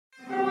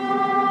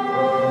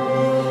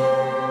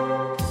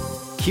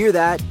Hear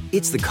that?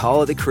 It's the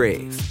call of the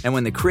Crave. And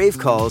when the Crave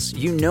calls,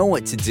 you know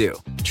what to do.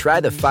 Try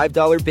the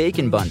 $5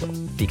 Bacon Bundle,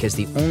 because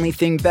the only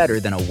thing better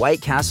than a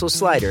White Castle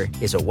slider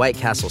is a White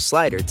Castle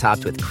slider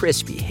topped with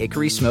crispy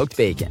hickory smoked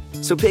bacon.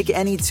 So pick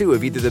any two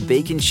of either the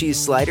Bacon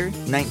Cheese Slider,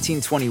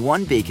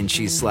 1921 Bacon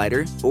Cheese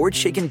Slider, or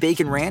Chicken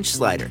Bacon Ranch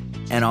Slider.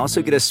 And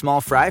also get a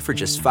small fry for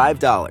just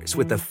 $5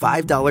 with the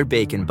 $5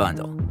 Bacon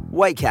Bundle.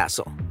 White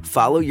Castle.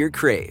 Follow your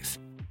Crave.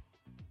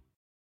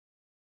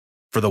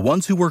 For the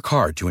ones who work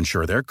hard to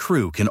ensure their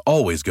crew can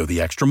always go the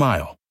extra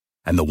mile,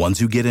 and the ones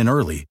who get in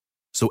early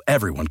so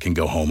everyone can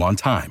go home on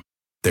time,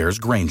 there's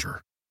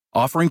Grainger,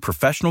 offering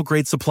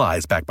professional-grade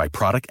supplies backed by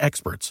product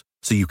experts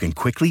so you can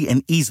quickly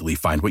and easily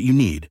find what you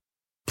need.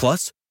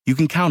 Plus, you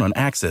can count on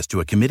access to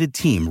a committed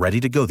team ready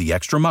to go the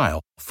extra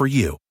mile for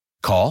you.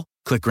 Call,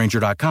 click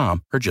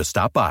Grainger.com, or just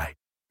stop by.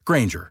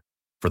 Grainger,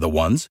 for the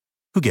ones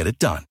who get it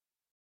done.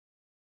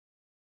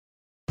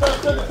 So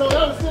that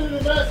was sending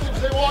a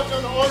message. They walked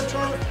on the hard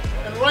turf.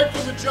 And right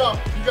from the jump,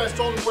 you guys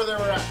told them where they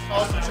were at.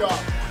 Awesome job.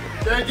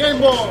 Okay,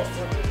 game ball.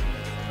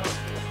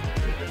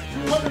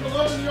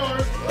 211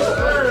 yards.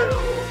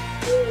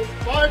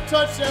 5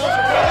 touchdowns.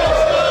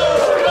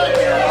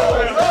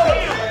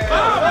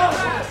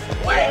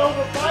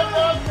 Over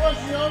 5,000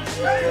 rushing yards.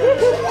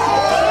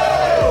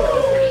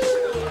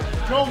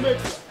 Joe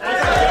Mixon.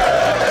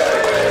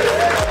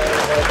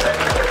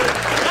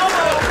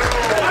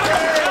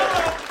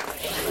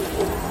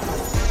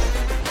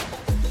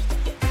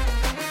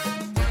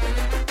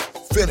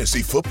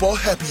 Fantasy Football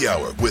Happy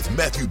Hour with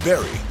Matthew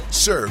Berry,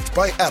 served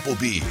by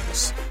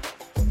Applebee's.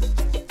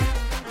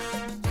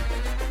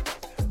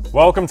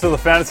 Welcome to the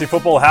Fantasy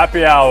Football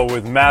Happy Hour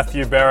with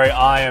Matthew Berry.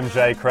 I am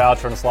Jay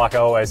Croucher, and it's like I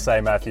always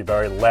say, Matthew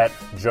Berry, let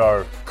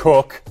Joe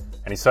cook.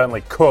 And he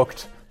certainly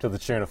cooked to the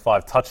tune of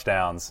 5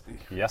 touchdowns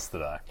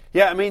yesterday.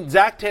 Yeah, I mean,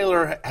 Zach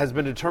Taylor has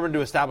been determined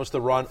to establish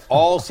the run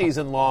all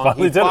season long.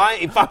 He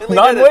finally did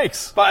 9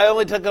 weeks. But it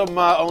only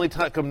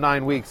took him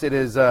 9 weeks. It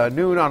is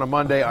noon on a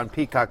Monday on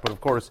Peacock, but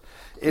of course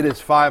it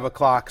is 5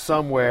 o'clock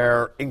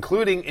somewhere,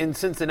 including in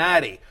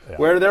Cincinnati,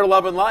 where they're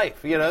loving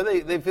life. You know,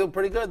 they feel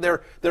pretty good.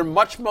 They're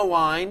much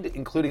maligned,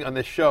 including on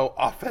this show,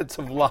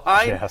 offensive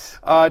line. Yes.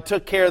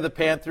 Took care of the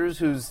Panthers,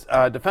 whose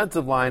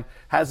defensive line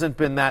hasn't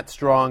been that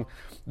strong.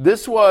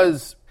 This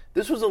was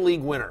a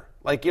league winner.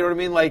 Like, you know what I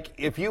mean? Like,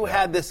 if you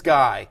had this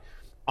guy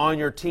on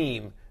your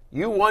team,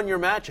 you won your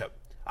matchup.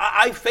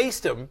 I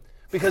faced him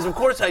because, of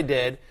course, I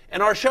did.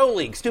 In our show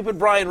league, stupid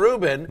Brian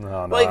Rubin.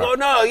 No. Like, oh,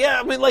 no,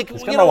 yeah. I mean, like,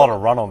 he's getting a lot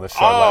of run on this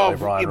show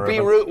lately,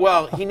 Brian Rubin.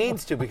 Well, he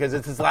needs to because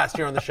it's his last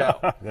year on the show.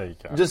 There you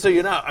go. Just so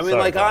you know. I mean,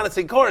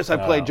 honestly, of course, I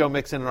played Joe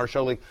Mixon in our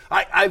show league.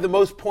 I have the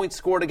most points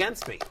scored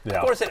against me. Yeah.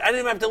 Of course, I didn't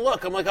even have to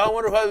look. I'm like, I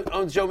wonder who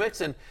owns Joe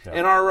Mixon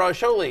in our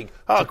show league.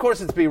 Of course,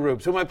 it's B.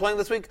 Rubes. Who am I playing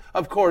this week?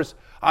 Of course,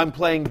 I'm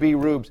playing B.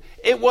 Rubes.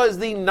 It was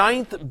the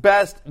 9th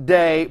best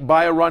day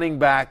by a running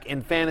back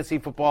in fantasy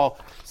football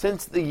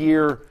since the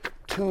year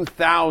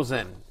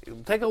 2000.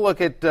 Take a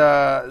look at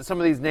some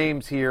of these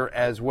names here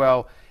as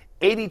well.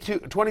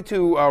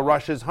 22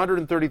 rushes,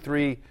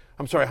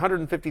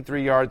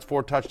 153 yards,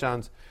 4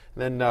 touchdowns,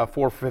 and then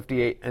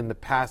 458 in the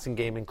passing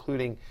game,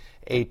 including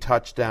a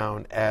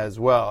touchdown as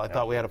well. I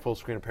thought we had a full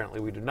screen. Apparently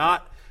we do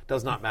not.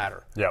 Does not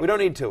matter. Yep. We don't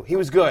need to. He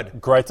was good.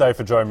 Great day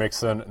for Joe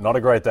Mixon. Not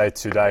a great day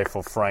today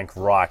for Frank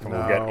Reich, and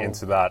we'll get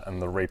into that and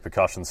the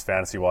repercussions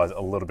fantasy-wise a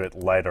little bit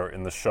later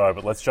in the show.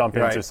 But let's jump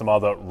into some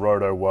other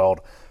Roto World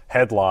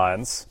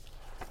headlines.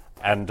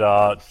 And,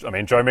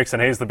 Joe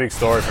Mixon, he's the big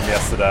story from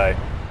yesterday.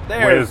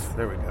 There we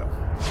go.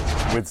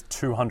 With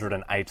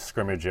 208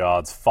 scrimmage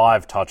yards,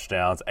 5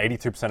 touchdowns,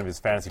 82% of his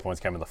fantasy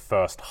points came in the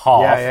first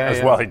half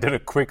as well. He did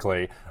it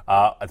quickly.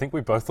 I think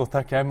we both thought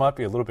that game might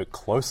be a little bit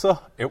closer.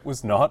 It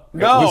was not.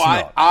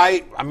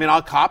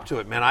 I'll cop to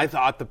it, man. I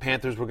thought the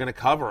Panthers were going to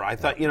cover. I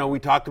thought, we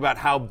talked about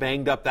how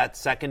banged up that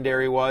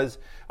secondary was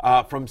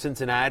from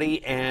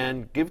Cincinnati,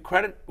 and give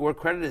credit where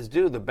credit is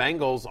due. The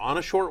Bengals, on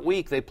a short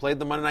week, they played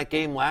the Monday night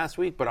game last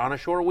week, but on a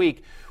short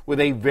week with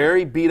a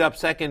very beat-up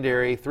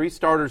secondary, 3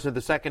 starters of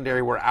the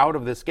secondary were out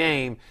of this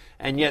game,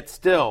 and yet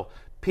still,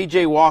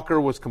 P.J.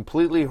 Walker was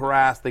completely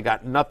harassed. They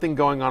got nothing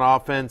going on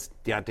offense.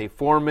 Deontay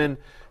Foreman,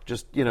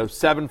 just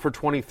 7 for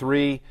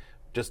 23,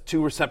 just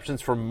 2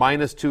 receptions for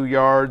 -2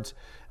 yards.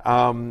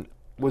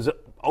 Was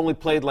only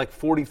played like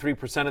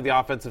 43% of the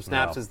offensive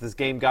snaps as this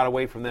game got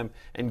away from them,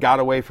 and got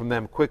away from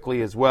them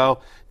quickly as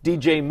well.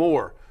 DJ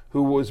Moore,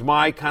 who was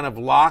my kind of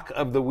lock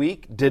of the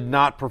week, did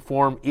not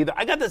perform either.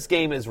 I got this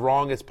game as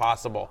wrong as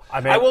possible.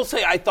 I will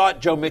say I thought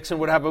Joe Mixon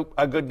would have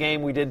a good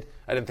game. I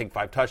didn't think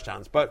 5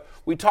 touchdowns, but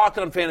we talked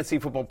on Fantasy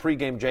Football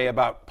pregame, Jay,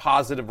 about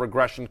positive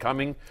regression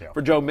coming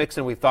for Joe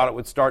Mixon. We thought it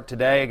would start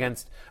today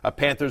against a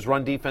Panthers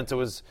run defense that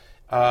was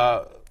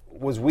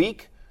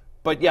weak.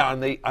 But, on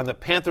the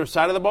Panthers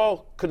side of the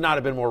ball, could not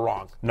have been more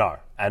wrong. No.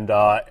 And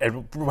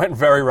it went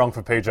very wrong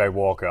for PJ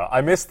Walker.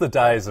 I miss the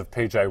days of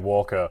PJ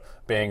Walker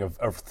being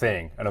a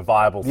thing and a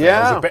viable thing.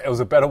 Yeah. It was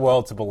a better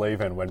world to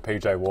believe in when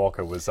PJ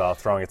Walker was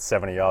throwing it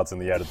 70 yards in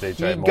the air to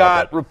DJ Moore. He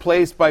got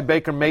replaced by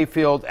Baker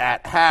Mayfield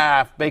at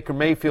half. Baker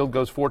Mayfield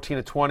goes 14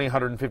 of 20,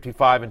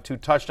 155 and 2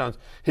 touchdowns.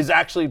 His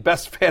actually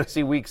best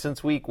fantasy week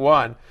since week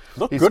 1.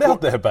 Looked good out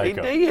there,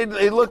 Baker.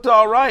 He looked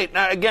all right.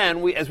 Now,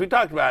 again, as we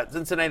talked about,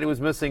 Cincinnati was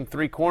missing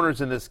 3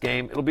 corners in this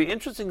game. It'll be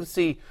interesting to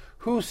see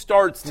who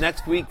starts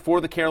next week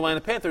for the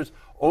Carolina Panthers,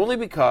 only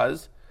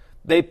because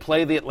they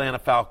play the Atlanta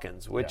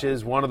Falcons, which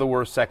is one of the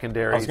worst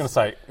secondaries. I was going to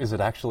say, is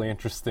it actually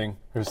interesting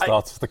who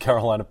starts for the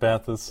Carolina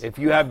Panthers? If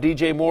you have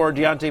DJ Moore or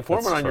Deontay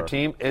Foreman on your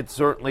team, it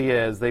certainly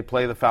is. They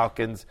play the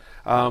Falcons.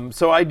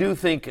 So I do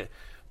think,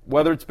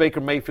 whether it's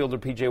Baker Mayfield or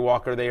PJ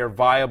Walker, they are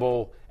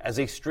viable as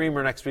a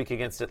streamer next week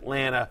against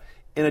Atlanta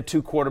in a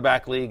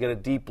 2-quarterback league, in a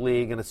deep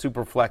league, in a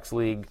super flex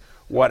league,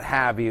 what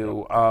have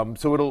you.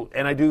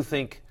 And I do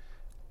think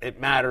it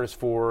matters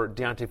for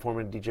Deontay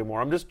Foreman and DJ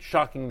Moore. I'm just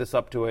chalking this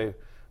up to a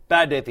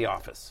bad day at the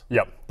office.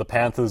 Yep. The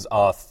Panthers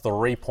are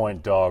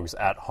 3-point dogs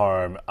at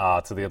home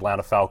to the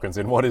Atlanta Falcons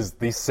in what is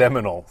the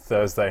seminal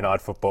Thursday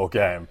night football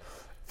game.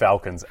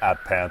 Falcons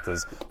at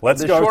Panthers.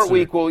 The short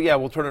week,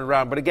 we'll turn it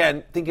around. But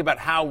again, think about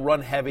how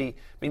run-heavy.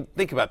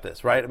 Think about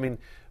this, right?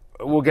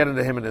 We'll get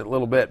into him in a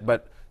little bit,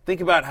 but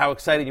think about how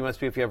excited you must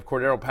be if you have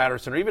Cordero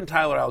Patterson or even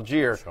Tyler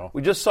Algier. Sure.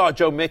 We just saw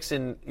Joe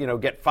Mixon,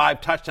 get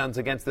 5 touchdowns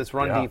against this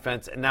run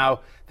defense, and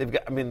now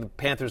the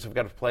Panthers have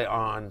got to play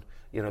on,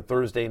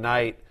 Thursday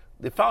night.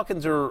 The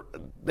Falcons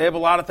they have a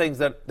lot of things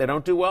that they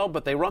don't do well,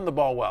 but they run the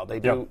ball well. They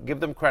do give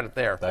them credit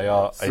there. They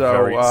are a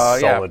very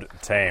solid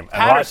team.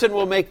 Patterson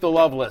will make the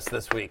love list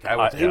this week.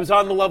 He was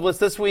on the love list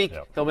this week.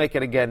 Yep. He'll make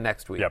it again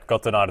next week. Yep,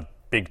 got denied a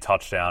big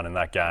touchdown in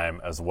that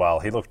game as well.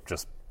 He looked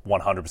just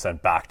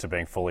 100% back to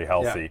being fully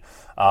healthy.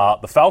 Yeah.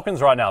 The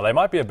Falcons right now, they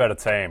might be a better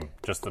team,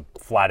 just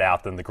flat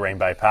out, than the Green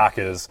Bay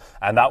Packers,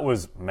 and that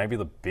was maybe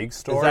the big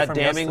story. Is that from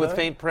damning yesterday. with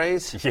faint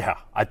praise? Yeah,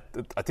 I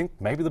think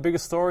maybe the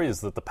biggest story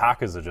is that the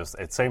Packers are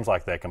it seems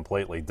like they're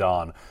completely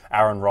done.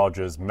 Aaron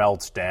Rodgers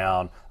melts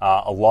down.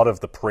 A lot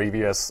of the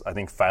previous,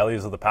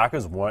 failures of the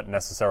Packers weren't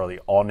necessarily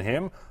on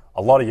him.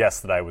 A lot of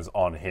yesterday was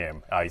on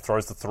him. He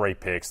throws the 3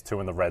 picks,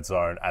 2 in the red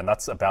zone, and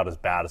that's about as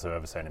bad as I've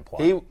ever seen him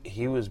play.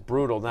 He was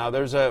brutal. Now,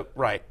 there's one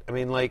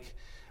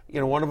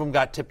of them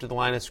got tipped to the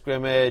line of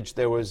scrimmage.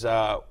 There was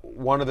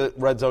one of the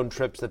red zone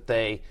trips that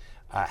they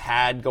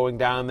had going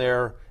down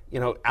there.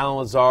 Alan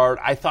Lazard,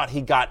 I thought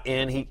he got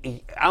in.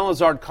 Alan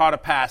Lazard caught a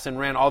pass and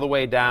ran all the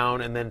way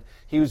down, and then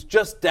he was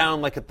just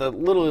down at the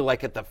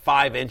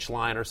 5-inch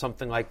line or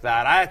something like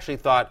that. I actually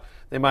thought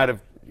they might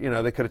have,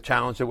 they could have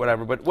challenged it,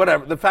 whatever. But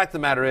whatever. The fact of the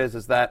matter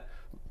is that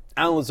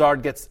Alan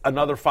Lazard gets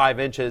another 5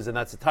 inches, and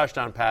that's a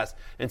touchdown pass.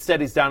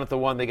 Instead, he's down at the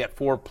 1. They get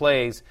 4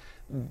 plays.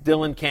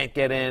 Dillon can't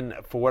get in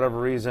for whatever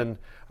reason.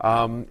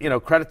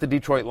 Credit the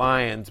Detroit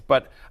Lions.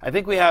 But I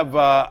think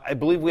I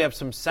believe we have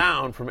some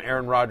sound from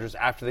Aaron Rodgers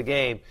after the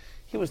game.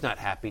 He was not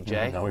happy,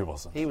 Jay. No, he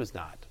wasn't. He was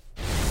not.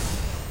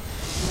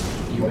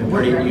 You've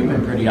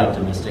been pretty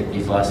optimistic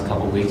these last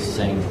couple of weeks,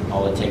 saying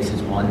all it takes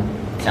is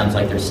 1. Sounds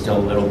like there's still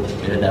a little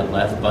bit of that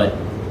left, but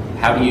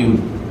how do you,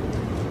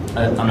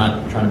 I'm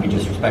not trying to be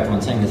disrespectful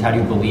in saying this, how do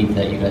you believe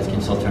that you guys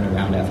can still turn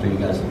around after you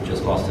guys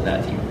just lost to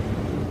that team?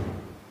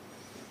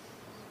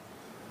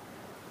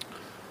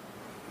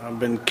 I've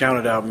been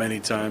counted out many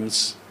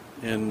times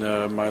in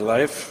my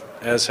life,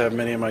 as have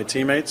many of my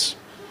teammates,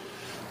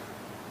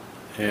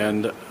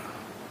 and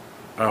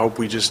I hope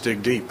we just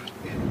dig deep.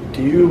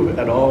 Do you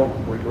at all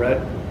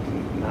regret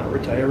not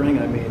retiring?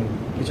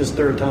 It's just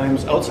there are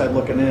times outside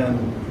looking in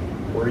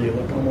where you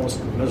look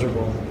almost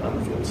miserable on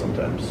the field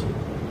sometimes.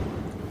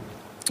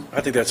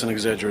 I think that's an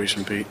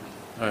exaggeration, Pete.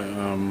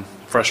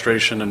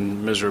 Frustration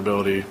and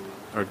miserability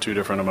are 2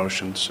 different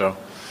emotions. So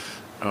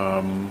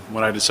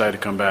when I decided to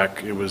come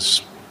back, it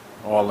was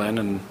all in,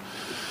 and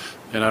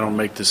I don't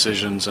make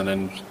decisions and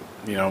then,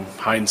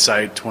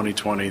 hindsight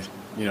 2020,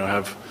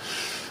 have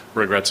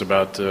regrets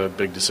about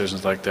big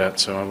decisions like that.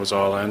 So I was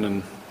all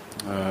in,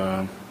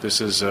 and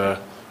this is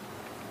a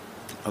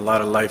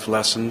lot of life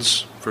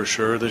lessons for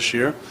sure this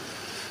year.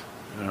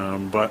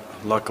 But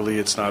luckily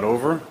it's not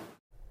over.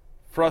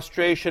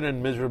 Frustration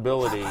and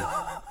miserability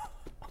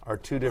are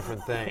 2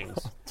 different things.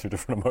 2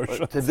 different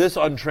emotions. To this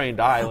untrained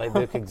eye, they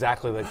look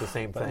exactly like the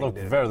same thing.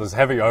 There's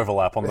heavy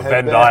overlap on the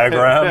Venn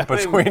diagram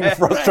between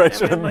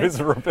frustration and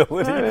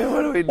miserability.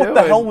 What are we doing? What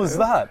the hell was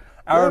that?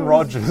 Aaron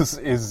Rodgers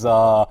is, he's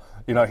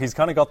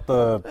kind of got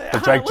the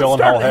Jake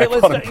Gyllenhaal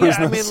haircut of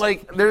prisoners.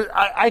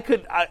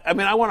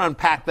 I want to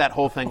unpack that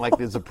whole thing like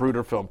there's a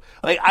Zapruder film.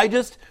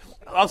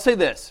 I'll say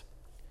this.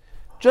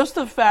 Just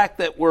the fact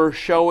that we're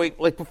showing,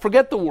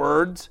 forget the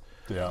words.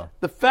 Yeah.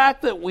 The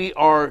fact that we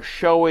are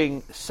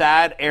showing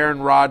sad Aaron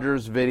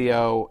Rodgers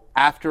video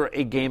after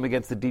a game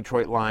against the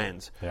Detroit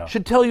Lions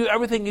should tell you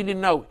everything you need to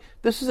know.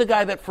 This is a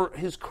guy that for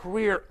his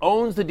career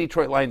owns the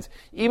Detroit Lions.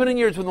 Even in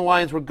years when the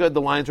Lions were good,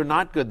 the Lions are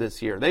not good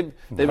this year. They've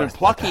been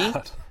plucky.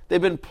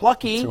 They've been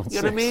plucky, you know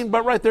what I mean?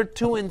 But they're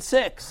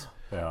 2-6.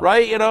 Yeah.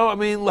 Right?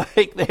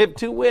 They have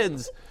 2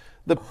 wins.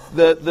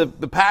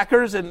 the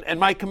Packers and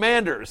my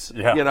Commanders.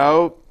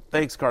 Yeah.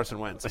 Thanks, Carson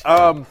Wentz.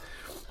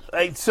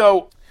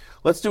 So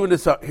let's do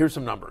this. Here's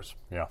some numbers.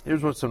 Yeah.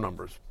 Here's some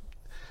numbers.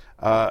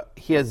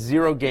 He has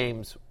 0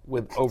 games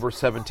with over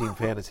 17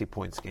 fantasy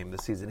points game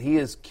this season. He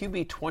is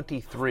QB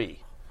 23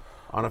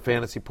 on a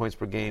fantasy points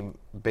per game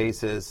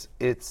basis.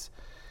 It's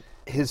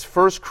his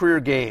first career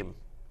game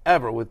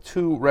ever with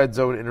 2 red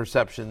zone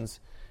interceptions.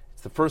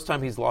 It's the first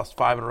time he's lost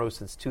 5 in a row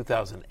since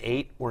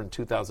 2008. We're in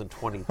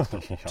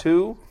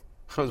 2022.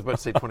 I was about to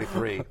say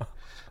 23.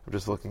 I'm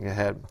just looking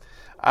ahead.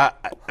 I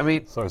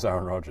mean, so is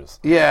Aaron Rodgers.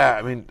 Yeah,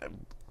 I mean,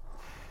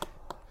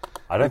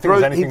 I don't think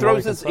there's anything more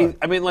he can say.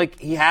 I mean, like,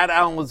 he had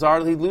Alan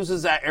Lazard. He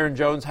loses at Aaron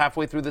Jones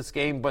halfway through this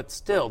game, but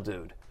still,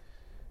 dude.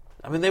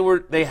 I mean,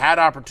 they had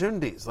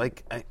opportunities.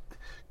 Like,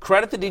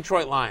 credit the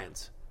Detroit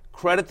Lions.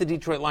 Credit the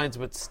Detroit Lions,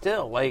 but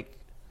still, like,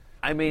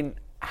 I mean,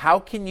 how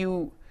can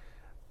you,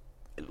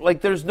 like,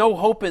 there's no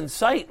hope in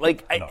sight.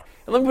 Like, No.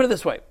 Let me put it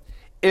this way.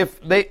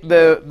 If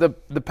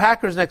the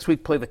Packers next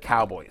week play the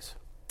Cowboys,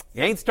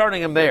 you ain't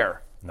starting them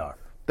there. No.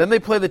 Then they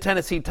play the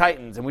Tennessee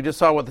Titans, and we just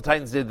saw what the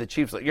Titans did to the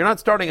Chiefs. You're not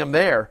starting him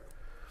there.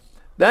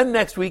 Then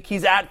next week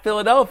he's at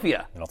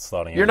Philadelphia. You're not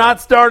starting him. You're not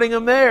starting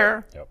him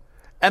there. Yep.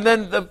 And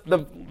then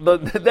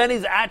then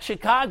he's at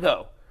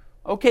Chicago.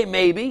 Okay,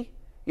 maybe.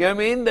 You know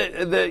what I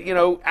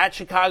mean? At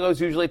Chicago is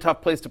usually a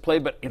tough place to play,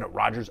 but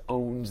Rodgers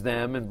owns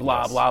them and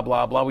blah blah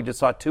blah blah. We just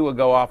saw Tua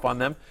go off on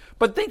them.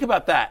 But think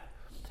about that.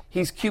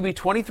 He's QB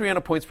 23 on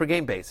a points per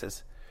game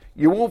basis.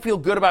 You won't feel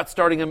good about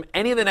starting him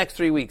any of the next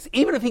 3 weeks.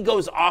 Even if he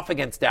goes off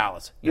against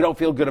Dallas, you don't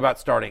feel good about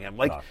starting him.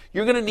 Like,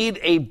 you're going to need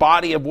a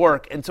body of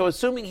work. And so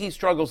assuming he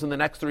struggles in the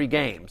next 3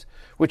 games,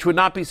 which would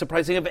not be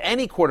surprising if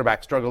any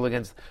quarterback struggled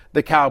against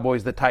the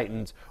Cowboys, the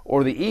Titans,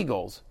 or the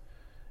Eagles,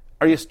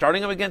 are you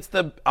starting him against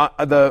the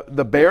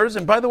Bears?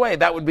 And by the way,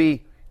 that'd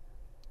be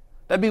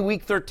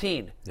week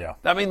 13. Yeah.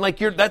 I mean, like,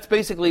 that's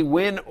basically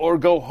win or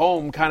go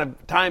home kind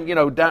of time.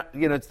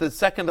 It's the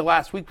second to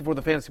last week before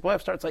the fantasy playoff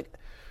starts. Like,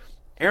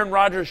 Aaron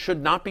Rodgers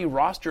should not be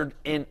rostered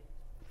in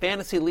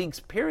fantasy leagues,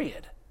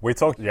 period. We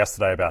talked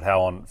yesterday about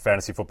how on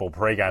Fantasy Football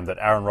Pregame that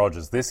Aaron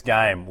Rodgers, this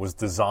game was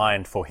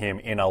designed for him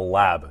in a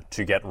lab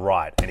to get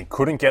right. And he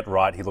couldn't get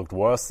right. He looked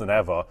worse than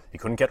ever. He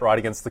couldn't get right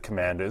against the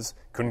Commanders.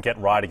 Couldn't get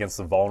right against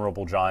the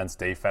vulnerable Giants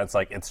defense.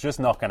 Like, it's just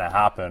not going to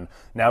happen.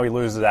 Now he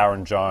loses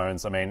Aaron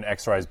Jones. I mean,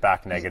 X-ray's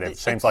back negative.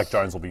 Seems like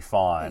Jones will be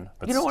fine,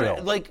 but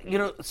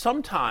still.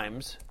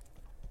 Sometimes,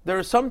 there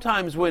are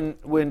sometimes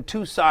when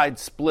two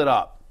sides split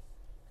up,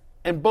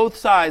 and both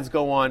sides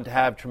go on to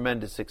have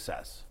tremendous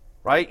success,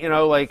 right?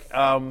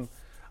 I'm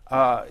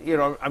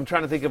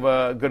trying to think of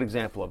a good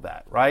example of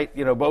that, right?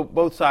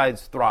 Both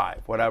sides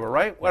thrive, whatever,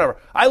 right? Whatever.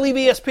 I leave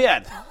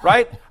ESPN,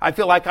 right? I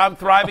feel like I'm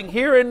thriving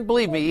here, and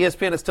believe me,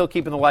 ESPN is still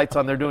keeping the lights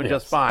on. They're doing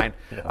just fine.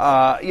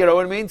 Yes. You know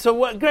what I mean?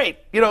 So great.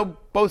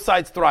 Both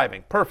sides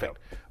thriving. Perfect.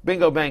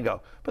 Bingo,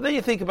 bango. But then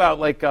you think about,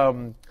 like,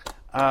 I'm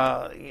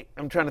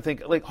trying to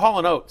think, like,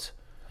 Hall & Oates.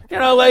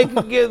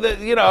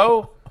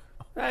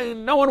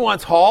 No one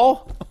wants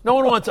Hall. No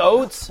one wants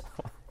Oates.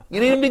 You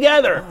need them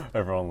together.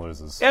 Everyone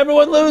loses.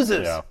 Everyone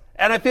loses. Yeah.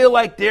 And I feel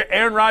like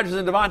Aaron Rodgers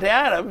and Devontae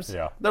Adams,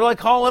 they're like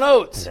Hall &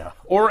 Oates. Yeah.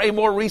 Or a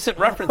more recent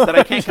reference that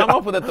I can't come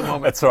up with at the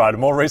moment. That's all right. A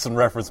more recent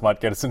reference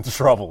might get us into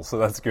trouble, so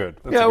that's good.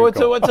 What's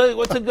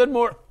a good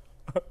more...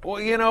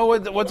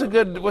 Well, what's a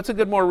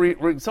good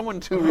more... someone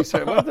to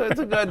research. What's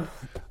a good...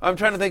 I'm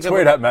trying to think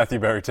Tweet at Matthew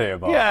Berry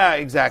TMR. Yeah,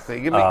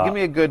 exactly. Give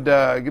me a good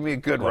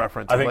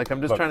reference.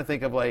 I'm just trying to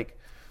think of, like...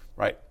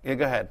 Right. Yeah,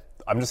 go ahead.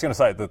 I'm just going to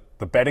say that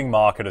the betting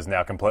market has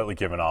now completely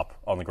given up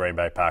on the Green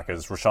Bay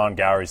Packers. Rashawn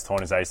Gary's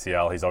torn his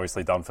ACL. He's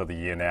obviously done for the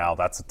year now.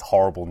 That's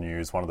horrible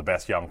news. One of the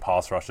best young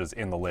pass rushers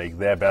in the league,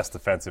 their best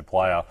defensive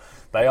player.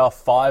 They are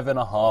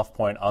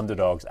 5.5-point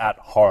underdogs at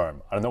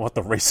home. I don't know what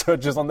the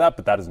research is on that,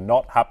 but that has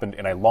not happened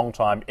in a long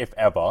time, if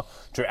ever,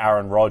 to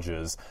Aaron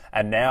Rodgers.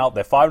 And now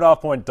they're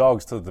 5.5-point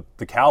dogs to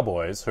the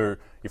Cowboys, who...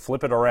 You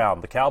flip it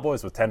around. The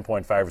Cowboys were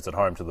 10-point favorites at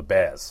home to the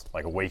Bears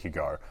like a week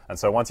ago. And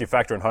so once you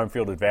factor in home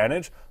field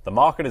advantage, the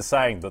market is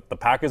saying that the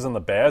Packers and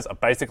the Bears are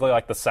basically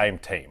like the same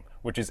team,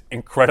 which is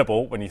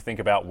incredible when you think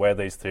about where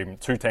these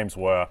two teams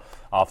were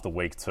after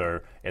week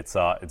 2. It's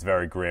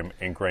very grim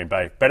in Green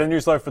Bay. Better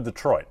news, though, for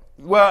Detroit.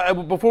 Well,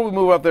 before we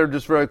move up there,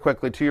 just very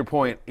quickly, to your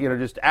point,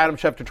 just Adam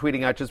Schefter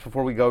tweeting out just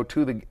before we go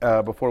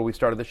to before we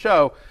started the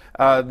show,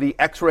 the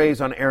X-rays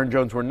on Aaron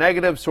Jones were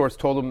negative. Source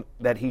told him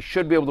that he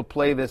should be able to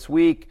play this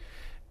week.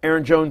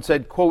 Aaron Jones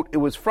said, quote, "It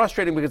was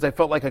frustrating because I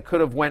felt like I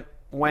could have went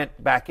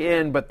back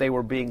in, but they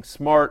were being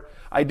smart.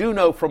 I do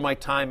know from my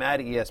time at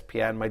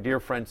ESPN, my dear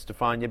friend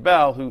Stefania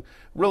Bell, who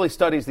really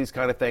studies these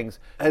kind of things,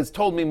 has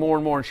told me more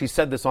and more, and she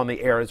said this on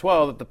the air as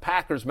well, that the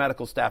Packers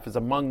medical staff is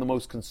among the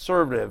most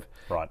conservative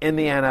in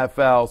the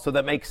NFL. So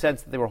that makes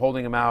sense that they were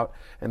holding him out,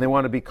 and they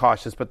want to be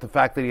cautious. But the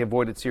fact that he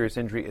avoided serious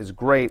injury is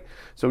great.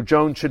 So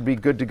Jones should be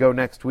good to go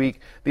next week.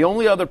 The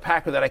only other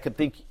Packer that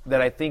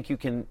I think you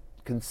can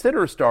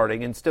consider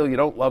starting, and still you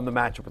don't love the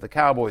matchup with the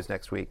Cowboys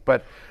next week,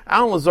 but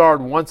Alan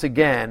Lazard once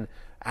again,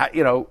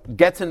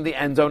 gets into the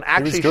end zone.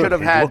 Actually should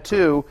have had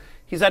 2.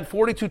 He's had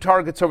 42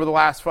 targets over the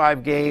last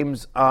 5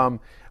 games. On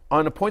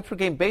a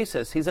points-per-game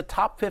basis, he's a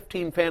top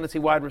 15 fantasy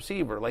wide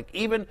receiver. Like,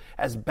 even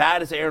as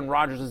bad as Aaron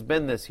Rodgers has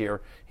been this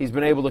year, he's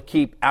been able to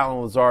keep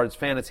Allen Lazard's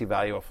fantasy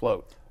value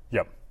afloat.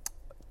 Yep.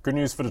 Good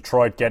news for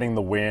Detroit getting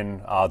the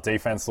win.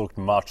 Defense looked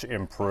much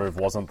improved.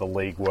 Wasn't the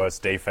league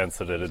worst defense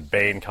that it had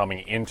been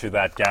coming into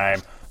that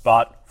game.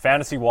 But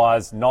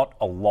fantasy-wise, not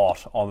a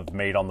lot of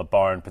meat on the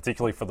bone,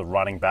 particularly for the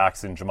running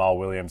backs in Jamal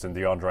Williams and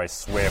DeAndre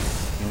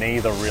Swift.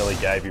 Neither really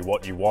gave you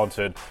what you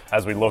wanted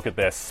as we look at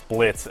their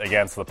splits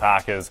against the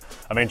Packers.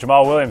 I mean,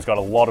 Jamal Williams got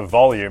a lot of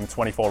volume,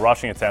 24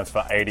 rushing attempts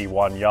for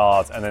 81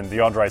 yards. And then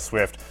DeAndre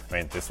Swift, I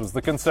mean, this was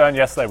the concern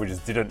yesterday. We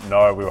just didn't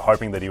know. We were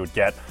hoping that he would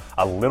get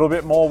a little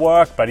bit more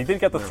work, but he did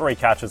get the 3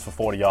 catches for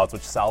 40 yards,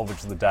 which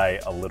salvaged the day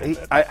a little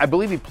bit. I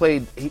believe he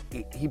played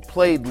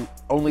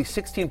only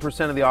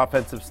 16% of the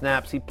offensive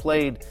snaps. He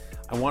played,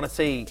 I want to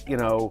say,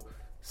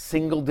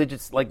 single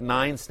digits, like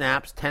 9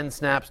 snaps, 10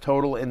 snaps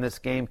total in this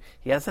game.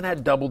 He hasn't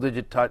had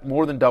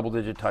more than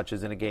double-digit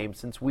touches in a game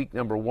since week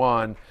number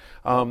 1.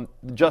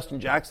 Justin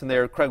Jackson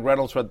there, Craig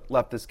Reynolds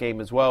left this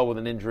game as well with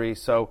an injury,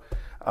 so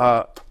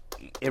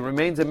it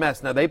remains a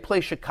mess. Now, they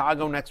play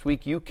Chicago next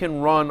week. You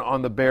can run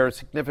on the Bears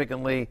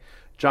significantly.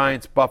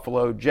 Giants,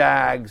 Buffalo,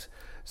 Jags.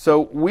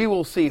 So we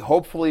will see.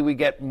 Hopefully we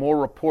get more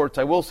reports.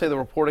 I will say the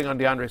reporting on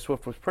DeAndre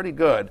Swift was pretty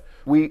good.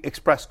 We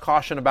expressed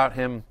caution about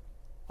him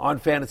on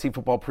Fantasy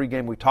Football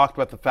pregame. We talked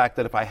about the fact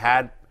that if I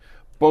had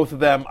both of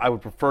them, I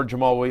would prefer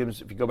Jamal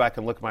Williams. If you go back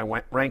and look at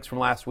my ranks from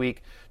last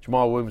week,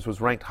 Jamal Williams was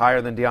ranked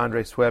higher than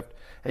DeAndre Swift.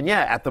 And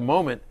yeah, at the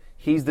moment,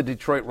 he's the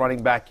Detroit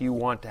running back you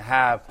want to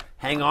have.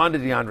 Hang on to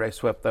DeAndre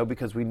Swift, though,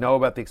 because we know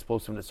about the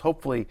explosiveness.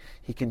 Hopefully,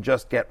 he can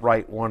just get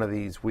right one of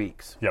these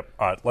weeks. Yep.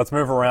 All right, let's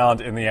move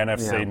around in the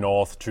NFC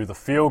North to the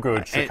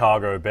feel-good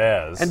Chicago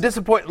Bears. And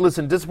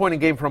disappointing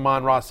game for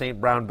Amon-Ra St.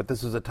 Brown, but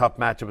this is a tough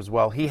matchup as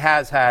well. He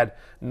has had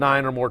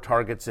 9 or more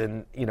targets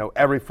in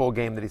every full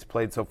game that he's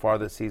played so far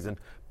this season.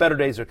 Better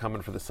days are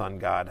coming for the Sun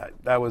God.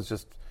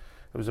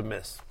 It was a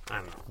miss. I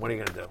don't know. What are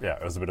you going to do? Yeah,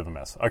 it was a bit of a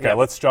mess. Okay,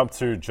 let's jump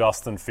to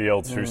Justin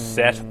Fields, who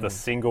set the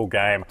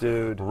single-game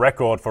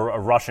record for a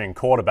rushing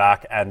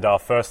quarterback. And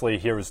firstly,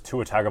 here is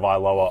Tua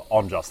Tagovailoa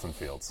on Justin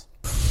Fields.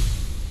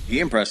 He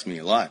impressed me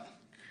a lot.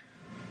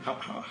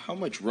 How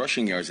much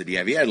rushing yards did he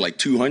have? He had like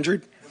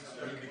 200?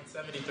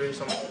 73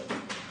 something.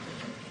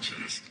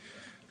 Jeez.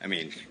 I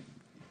mean,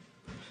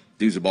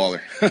 dude's a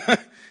baller.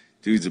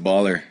 Dude's a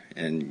baller.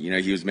 And,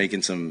 he was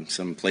making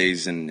some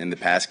plays in the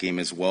pass game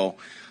as well.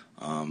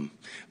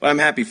 But I'm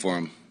happy for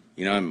him.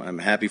 I'm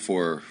happy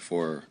for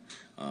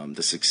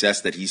the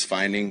success that he's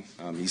finding.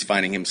 He's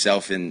finding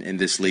himself in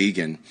this league,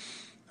 and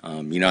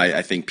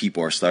I think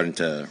people are starting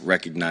to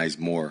recognize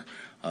more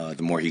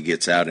the more he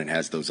gets out and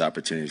has those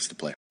opportunities to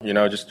play.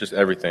 Just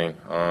everything.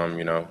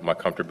 My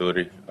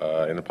comfortability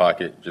in the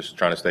pocket, just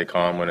trying to stay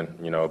calm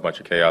when a bunch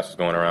of chaos is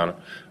going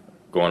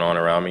on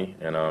around me,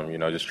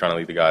 and just trying to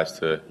lead the guys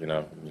to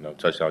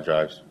touchdown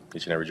drives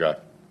each and every drive.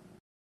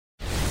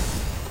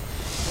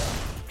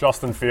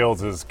 Justin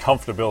Fields'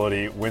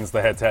 comfortability wins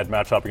the head-to-head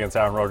matchup against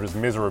Aaron Rodgers'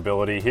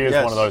 miserability. Here's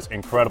one of those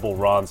incredible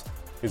runs.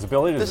 His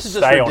ability to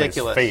stay on his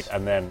feet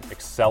and then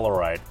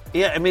accelerate.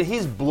 Yeah, I mean,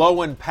 he's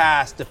blowing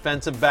past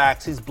defensive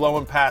backs. He's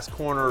blowing past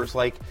corners.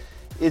 Like,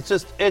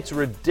 it's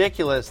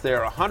ridiculous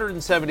there.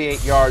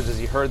 178 yards, as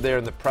you heard there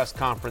in the press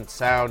conference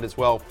sound as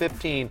well.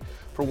 15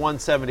 for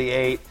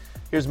 178.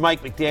 Here's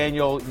Mike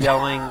McDaniel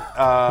yelling,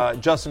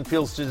 Justin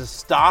Fields to just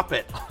stop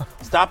it.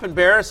 Stop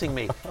embarrassing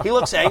me. He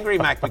looks angry,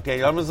 Mike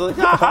McDaniel. I was like,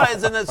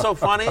 isn't that so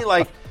funny?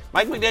 Like,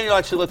 Mike McDaniel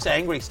actually looks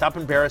angry. Stop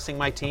embarrassing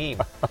my team.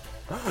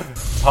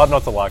 It's hard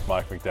not to like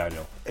Mike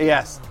McDaniel.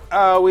 Yes.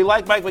 We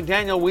like Mike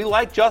McDaniel. We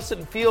like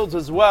Justin Fields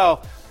as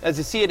well. As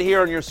you see it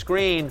here on your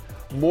screen,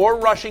 more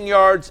rushing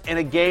yards in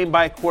a game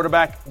by a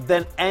quarterback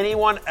than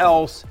anyone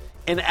else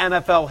in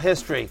NFL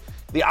history.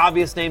 The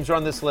obvious names are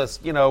on this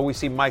list. We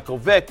see Michael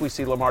Vick, we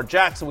see Lamar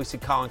Jackson, we see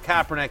Colin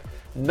Kaepernick.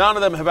 None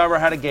of them have ever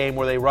had a game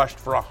where they rushed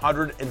for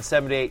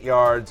 178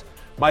 yards.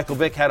 Michael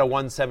Vick had a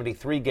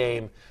 173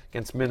 game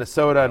against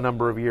Minnesota a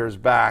number of years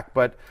back.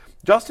 But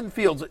Justin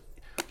Fields,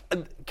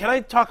 can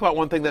I talk about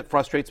one thing that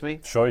frustrates me?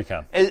 Sure you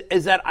can.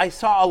 Is that I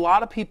saw a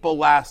lot of people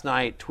last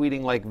night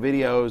tweeting like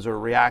videos or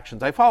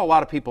reactions. I follow a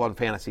lot of people on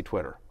fantasy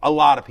Twitter. A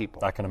lot of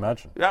people. I can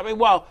imagine. I mean,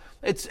 well,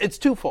 it's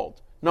twofold.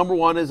 Number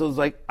one is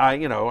I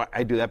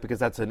do that because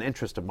that's an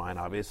interest of mine.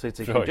 Obviously, it's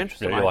a huge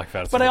interest of mine. Like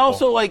fantasy but football. I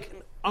also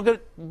I'm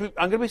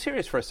gonna be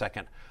serious for a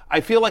second.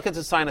 I feel like it's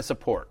a sign of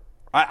support.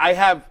 I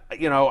have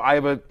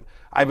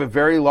a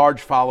very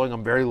large following.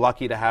 I'm very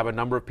lucky to have a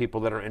number of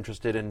people that are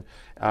interested in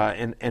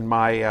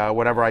my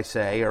whatever I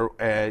say,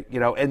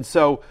 and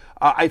so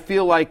I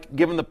feel like,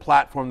 given the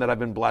platform that I've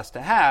been blessed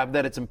to have,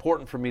 that it's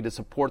important for me to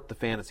support the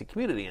fantasy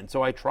community, and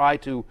so I try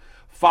to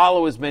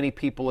follow as many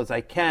people as I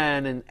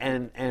can,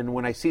 and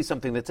when I see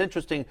something that's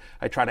interesting,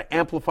 I try to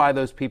amplify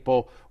those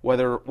people,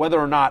 whether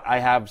or not I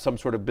have some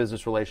sort of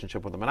business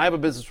relationship with them. And I have a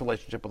business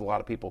relationship with a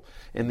lot of people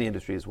in the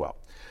industry as well.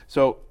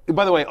 So,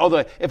 by the way,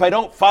 although if I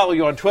don't follow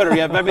you on Twitter,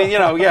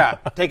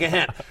 take a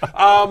hint.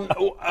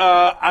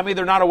 I'm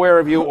either not aware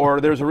of you or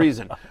there's a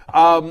reason.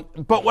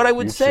 But what I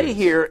would say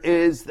here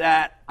is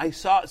that I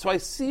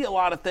see a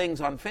lot of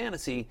things on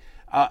fantasy,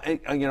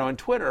 on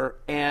Twitter,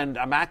 and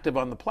I'm active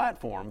on the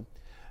platform.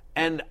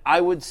 And I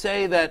would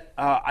say that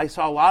I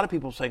saw a lot of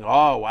people saying,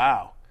 "Oh,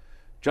 wow,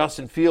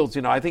 Justin Fields.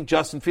 I think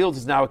Justin Fields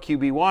is now a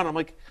QB1." I'm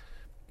like,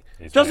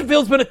 Justin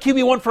Fields been a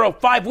QB1 for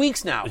 5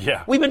 weeks now.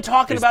 Yeah, we've been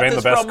talking about this for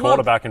a month. He's been the best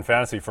quarterback in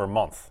fantasy for a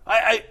month.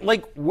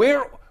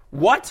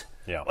 What?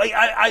 Yeah.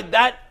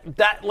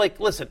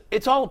 Listen,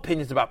 it's all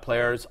opinions about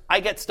players. I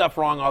get stuff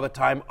wrong all the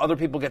time. Other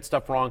people get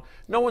stuff wrong.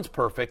 No one's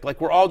perfect.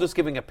 We're all just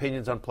giving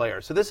opinions on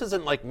players. So this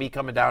isn't like me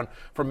coming down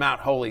from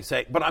Mount Holy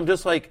saying, but I'm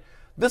just like,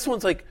 this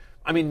one's like,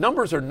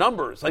 numbers are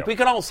numbers. We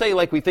can all say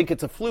we think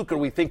it's a fluke or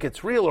we think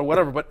it's real or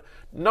whatever, but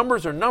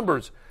numbers are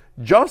numbers.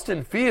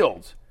 Justin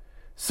Fields,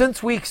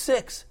 since week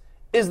 6,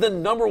 is the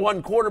number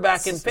 1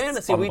 quarterback in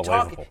fantasy.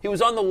 He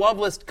was on the love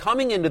list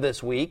coming into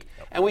this week,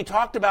 and we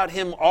talked about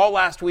him all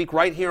last week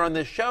right here on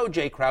this show,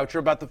 Jay Croucher,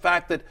 about the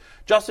fact that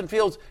Justin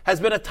Fields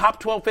has been a top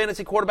 12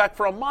 fantasy quarterback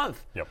for a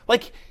month. Yep.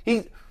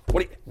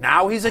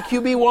 Now he's a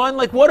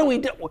QB1? What do we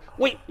do?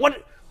 Wait,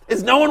 what?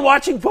 Is no one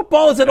watching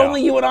football? Is it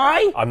only you and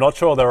I? I'm not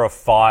sure there are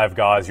 5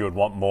 guys you would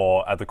want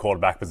more at the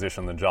quarterback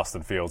position than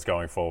Justin Fields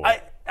going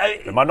forward.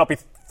 There might not be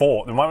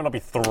 4. There might not be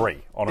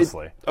 3,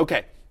 honestly.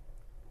 Okay.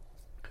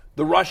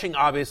 The rushing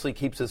obviously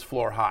keeps his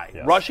floor high.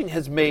 Yes. Rushing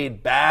has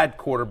made bad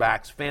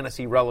quarterbacks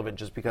fantasy relevant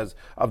just because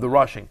of the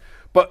rushing.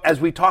 But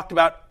as we talked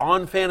about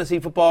on fantasy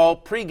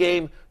football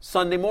pregame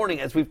Sunday morning,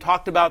 as we've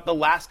talked about the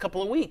last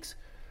couple of weeks,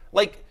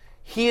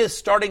 he is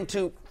starting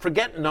to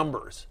forget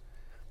numbers.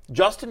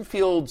 Justin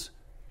Fields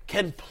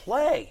can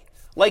play.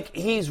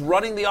 He's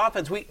running the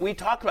offense. We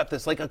talked about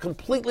this, a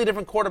completely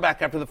different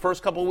quarterback after the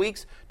first couple of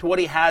weeks to what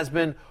he has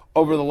been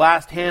over the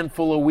last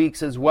handful of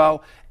weeks as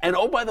well. And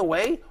oh, by the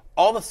way,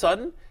 all of a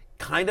sudden,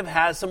 kind of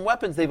has some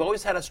weapons. They've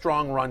always had a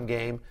strong run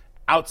game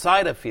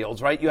outside of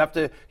Fields, right? You have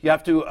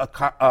to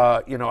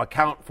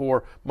account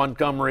for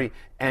Montgomery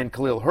and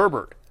Khalil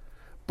Herbert.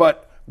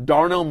 But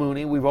Darnell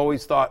Mooney, we've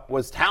always thought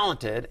was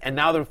talented, and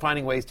now they're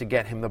finding ways to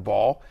get him the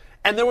ball.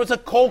 And there was a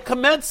Cole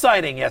Kmet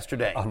sighting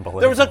yesterday.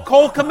 Unbelievable. There was a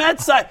Cole Kmet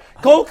sighting.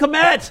 Cole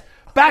Kmet,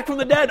 back from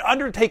the dead.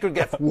 Undertaker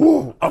gets,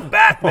 woo, I'm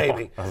back,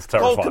 baby. That was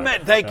terrifying. Cole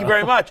Kmet, thank you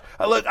very much.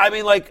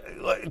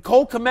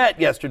 Cole Kmet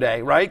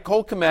yesterday, right?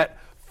 Cole Kmet,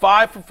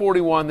 5 for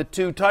 41, the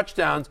 2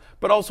 touchdowns,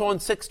 but also on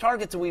 6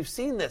 targets, and we've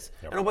seen this.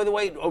 Yep. And oh, by the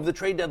way, over the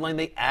trade deadline,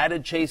 they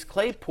added Chase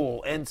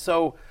Claypool. And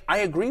so I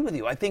agree with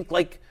you. I think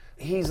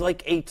he's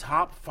a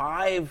top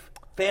 5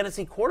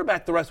 fantasy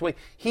quarterback the rest of the way.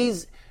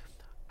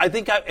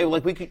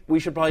 We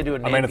should probably do a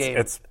name game.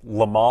 It's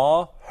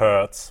Lamar,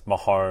 Hurts,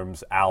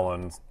 Mahomes,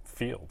 Allen,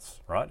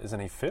 Fields, right? Isn't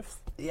he 5th?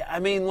 Yeah,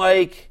 in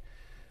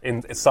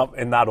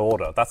that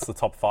order. That's the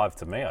top 5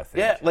 to me, I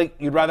think. Yeah,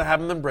 you'd rather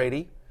have him than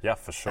Brady. Yeah,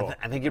 for sure.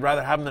 I think you'd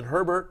rather have him than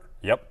Herbert.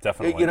 Yep,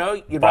 definitely.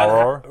 You'd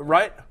Burrow, rather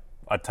right?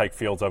 I'd take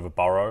Fields over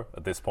Burrow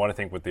at this point. I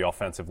think with the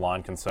offensive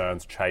line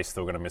concerns, Chase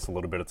still going to miss a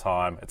little bit of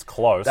time. It's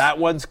close. That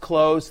one's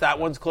close.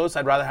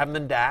 I'd rather have him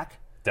than Dak.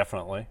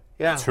 Definitely.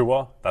 Yeah.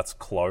 Tua, that's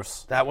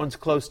close. That one's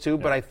close too,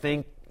 but I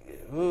think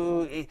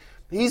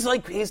he's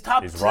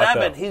top 7.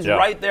 Right he's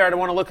right there. I'd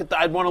want to look at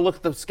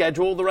the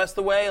schedule the rest of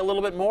the way a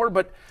little bit more,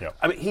 but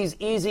he's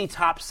easy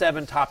top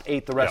 7, top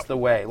 8 the rest of the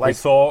way. We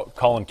saw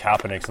Colin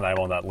Kaepernick's name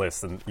on that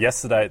list, and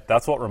yesterday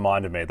that's what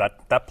reminded me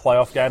that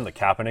playoff game, the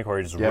Kaepernick where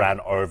he just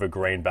ran over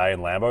Green Bay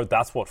and Lambeau.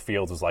 That's what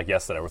Fields was like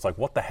yesterday. Where it's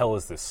what the hell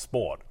is this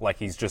sport?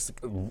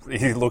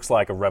 He looks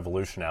like a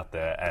revolution out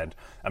there, and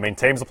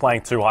teams are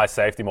playing too high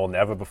safety more than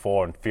ever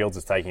before, and Fields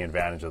is taking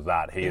advantage of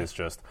that. He is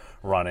just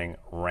running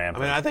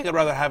rampant. I think I'd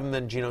rather have him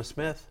than Geno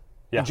Smith.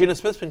 Yeah. Geno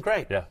Smith's been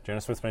great. Yeah, Geno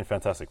Smith's been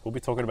fantastic. We'll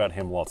be talking about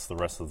him lots the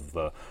rest of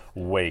the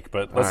week,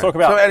 but let's talk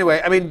about. So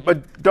anyway,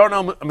 but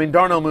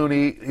Darnell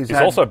Mooney, he's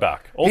also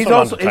back. He's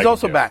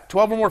also back.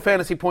 12 or more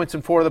fantasy points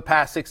in 4 of the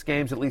past 6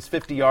 games, at least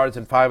 50 yards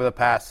in 5 of the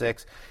past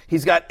 6.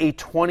 He's got a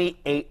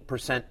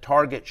 28%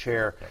 target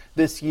share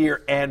this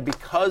year, and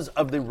because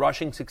of the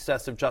rushing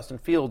success of Justin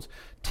Fields,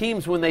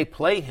 teams when they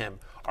play him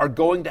are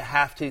going to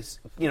have to,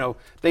 they're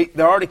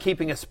already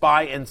keeping a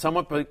spy, and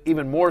somewhat, but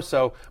even more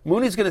so,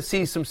 Mooney's going to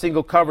see some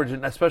single coverage,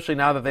 and especially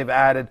now that they've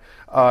added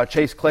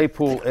Chase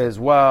Claypool as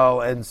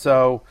well. And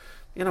so,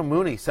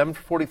 Mooney, 7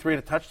 for 43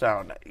 and a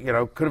touchdown,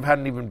 could have had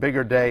an even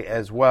bigger day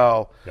as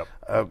well. Yep.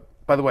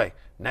 By the way,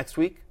 next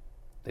week,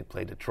 they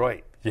play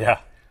Detroit.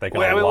 Yeah.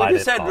 What you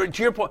said,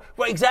 to your point,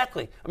 well,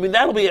 exactly.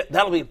 That'll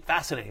be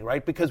fascinating,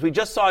 right? Because we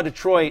just saw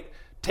Detroit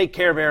take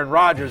care of Aaron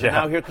Rodgers, and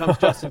now here comes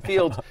Justin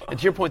Fields. And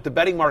to your point, the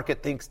betting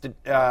market thinks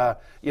that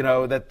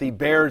the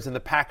Bears and the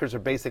Packers are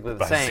basically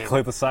the same.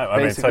 Basically the same.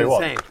 I mean, tell you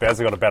what, Bears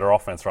have got a better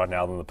offense right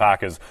now than the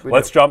Packers.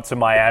 Let's jump to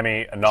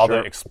Miami,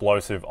 another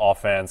explosive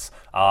offense.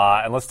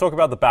 And let's talk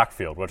about the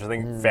backfield, which I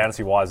think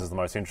fantasy-wise is the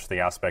most interesting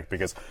aspect,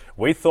 because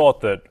we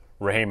thought that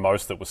Raheem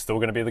Mostert was still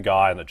going to be the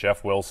guy and that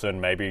Jeff Wilson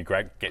maybe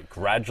get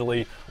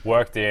gradually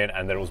worked in,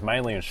 and that it was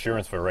mainly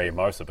insurance for Raheem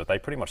Mostert, but they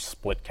pretty much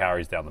split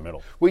carries down the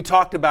middle. We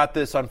talked about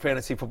this on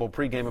Fantasy Football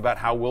Pregame about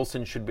how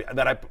Wilson should be,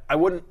 that I'd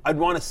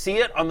want to see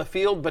it on the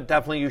field, but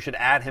definitely you should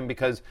add him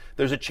because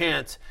there's a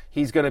chance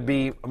he's going to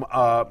be,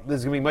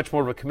 there's going to be much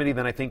more of a committee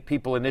than I think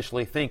people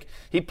initially think.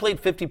 He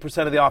played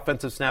 50% of the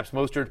offensive snaps.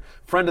 Mostert,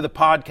 friend of the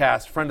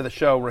podcast, friend of the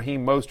show,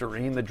 Raheem Mostert,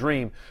 Raheem the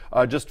Dream,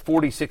 just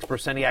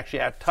 46%. He actually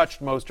out-touched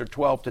Mostert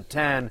 12-10.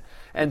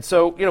 And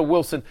so,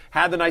 Wilson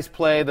had the nice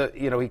play.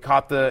 He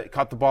caught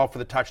the ball for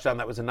the touchdown.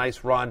 That was a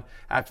nice run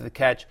after the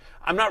catch.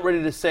 I'm not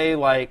ready to say,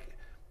 I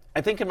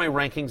think in my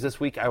rankings this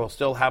week I will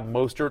still have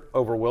Mostert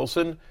over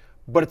Wilson,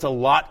 but it's a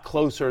lot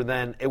closer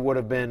than it would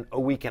have been a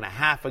week and a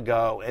half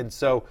ago. And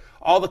so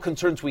all the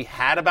concerns we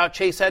had about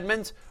Chase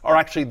Edmonds are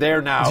actually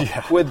there now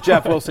with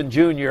Jeff Wilson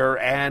Jr.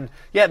 And,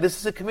 this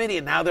is a committee,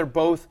 and now they're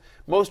both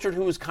 – Mostert,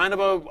 who was kind of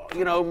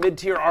a,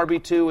 mid-tier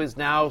RB2, is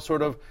now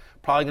sort of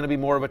probably going to be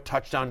more of a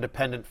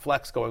touchdown-dependent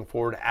flex going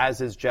forward,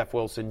 as is Jeff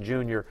Wilson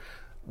Jr.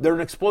 They're an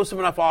explosive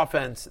enough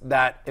offense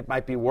that it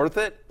might be worth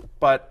it,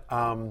 but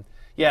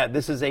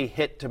this is a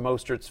hit to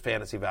Mostert's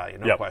fantasy value,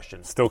 no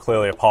question. Still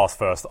clearly a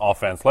pass-first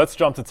offense. Let's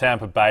jump to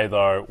Tampa Bay,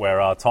 though,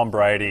 where Tom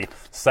Brady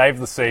saved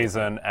the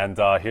season, and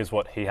here's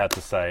what he had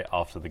to say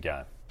after the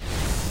game.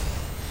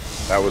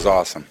 That was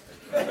awesome.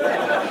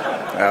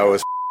 That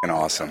was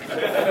awesome.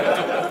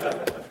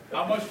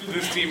 How much does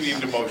this team need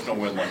an emotional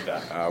win like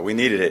that? We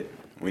needed it.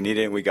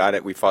 We got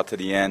it. We fought to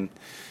the end.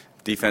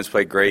 Defense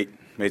played great.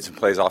 Made some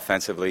plays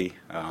offensively.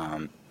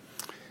 I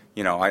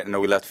know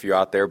we left a few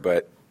out there,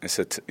 but it's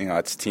a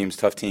team's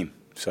tough team.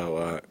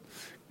 So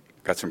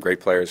got some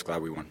great players.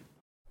 Glad we won.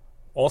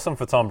 Awesome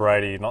for Tom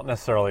Brady, not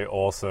necessarily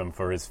awesome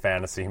for his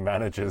fantasy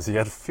managers. He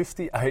had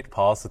 58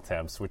 pass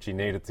attempts, which he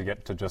needed to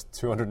get to just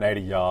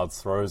 280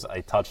 yards, throws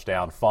a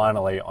touchdown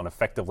finally on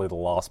effectively the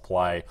last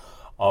play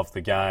of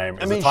the game.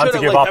 Is it time to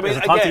give up? Is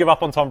it time to give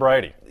up on Tom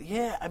Brady?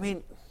 Yeah,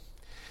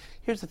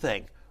 here's the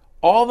thing.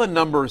 All the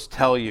numbers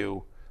tell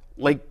you,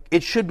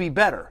 it should be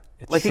better.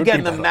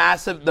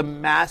 The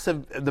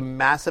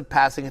massive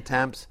passing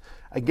attempts.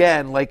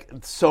 Again,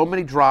 so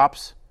many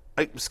drops.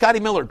 Scotty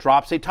Miller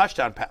drops a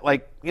touchdown pass.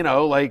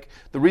 The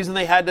reason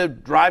they had to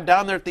drive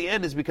down there at the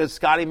end is because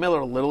Scotty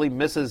Miller literally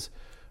misses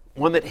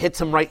one that hits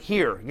him right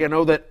here.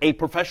 That a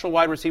professional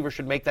wide receiver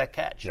should make that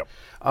catch. Yep.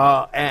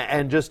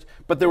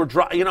 But there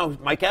were,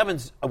 Mike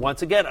Evans,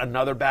 once again,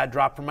 another bad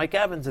drop from Mike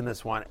Evans in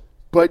this one.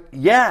 But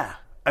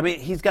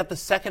he's got the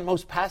second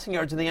most passing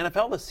yards in the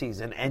NFL this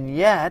season, and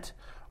yet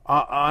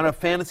on a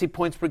fantasy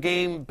points per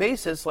game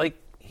basis,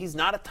 he's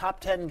not a top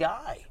 10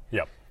 guy.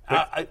 Yep.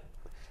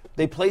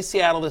 They play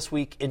Seattle this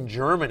week in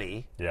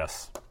Germany.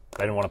 Yes.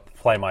 They didn't want to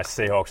play my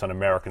Seahawks on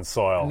American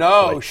soil.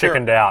 No, they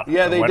chickened out.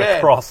 Yeah, they went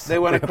did. They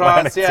went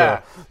across,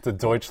 to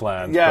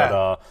Deutschland.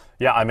 Yeah.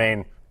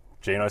 But,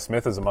 Geno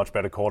Smith is a much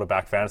better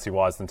quarterback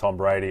fantasy-wise than Tom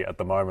Brady at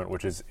the moment,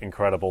 which is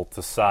incredible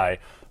to say.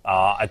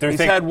 He's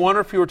had one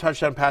or fewer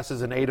touchdown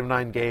passes in 8 of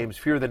 9 games,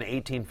 fewer than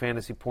 18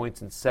 fantasy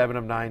points in 7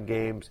 of 9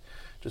 games,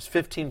 just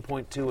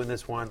 15.2 in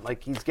this one.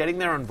 He's getting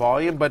there on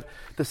volume, but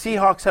the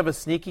Seahawks have a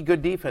sneaky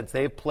good defense.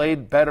 They've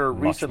played better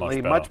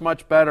recently,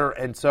 much better.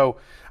 And so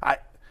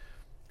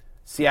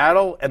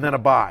Seattle and then a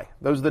bye.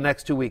 Those are the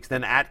next 2 weeks.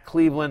 Then at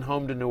Cleveland,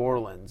 home to New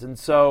Orleans. And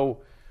so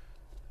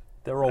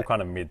they're all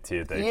kind of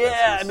mid-tier defenses.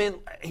 Yeah,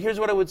 here's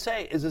what I would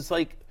say is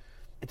it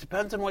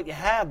depends on what you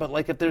have, but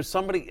if there's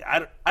somebody, I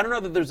don't know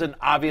that there's an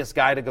obvious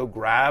guy to go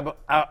grab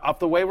off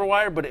the waiver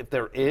wire, but if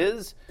there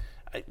is,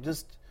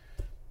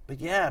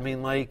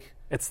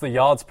 it's the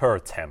yards per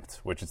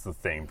attempt, which is the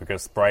thing,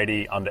 because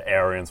Brady under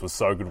Arians was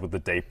so good with the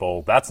deep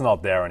ball. That's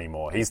not there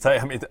anymore. He's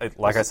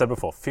like I said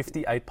before,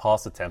 58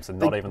 pass attempts and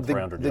not even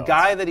 300 yards.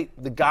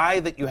 The guy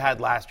that you had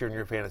last year in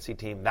your fantasy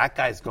team, that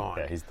guy's gone.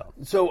 Yeah, he's done.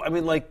 So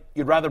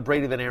you'd rather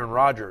Brady than Aaron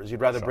Rodgers.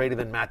 You'd rather Brady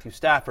than Matthew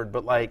Stafford,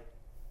 but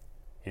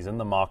he's in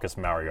the Marcus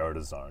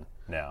Mariota zone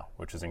now,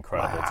 which is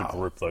incredible to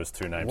group those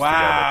two names together,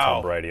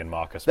 Tom Brady and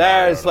Marcus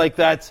Mariota.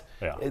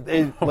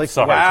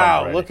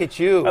 Wow, look at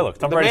you. Hey, look,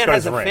 Tom the Brady's man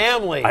has a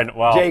family,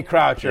 Jay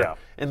Croucher,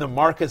 in the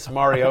Marcus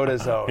Mariota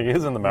zone. He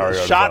is in the Mariota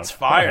zone. Shots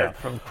fired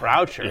from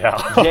Croucher.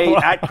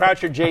 At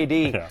Croucher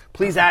JD. Yeah.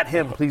 Please at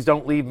him. Please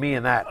don't leave me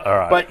in that. All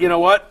right. But you know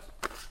what?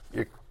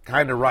 You're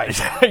kind of right.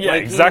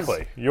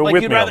 Exactly. You're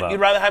with me on that. You'd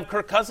rather have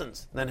Kirk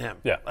Cousins than him.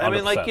 Yeah,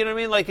 100%. You know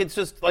what I mean? It's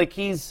just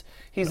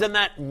he's in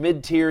that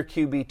mid-tier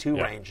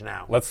QB2 range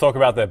now. Let's talk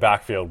about their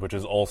backfield, which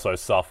has also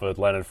suffered.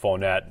 Leonard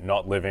Fournette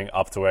not living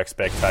up to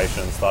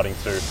expectations, starting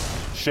to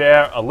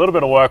share a little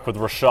bit of work with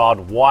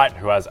Rachaad White,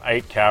 who has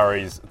 8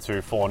 carries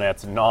to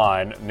Fournette's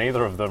 9.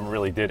 Neither of them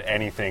really did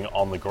anything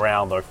on the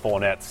ground, though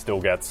Fournette still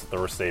gets the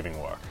receiving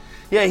work.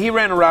 Yeah, he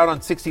ran around on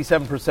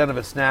 67% of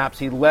his snaps.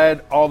 He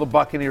led all the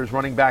Buccaneers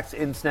running backs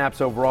in snaps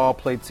overall,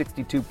 played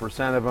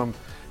 62% of them.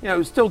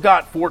 Still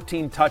got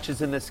 14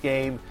 touches in this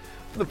game.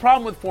 The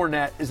problem with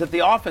Fournette is that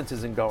the offense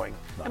isn't going.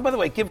 No. And by the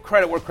way, give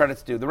credit where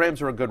credit's due. The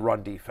Rams are a good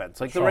run defense.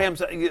 Like the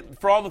Rams,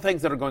 for all the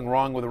things that are going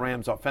wrong with the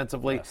Rams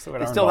offensively,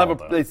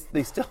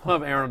 they still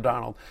have Aaron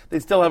Donald. They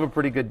still have a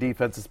pretty good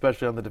defense,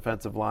 especially on the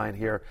defensive line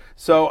here.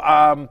 So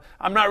I'm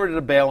not ready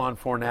to bail on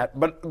Fournette.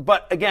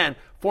 But again,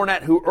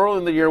 Fournette, who early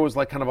in the year was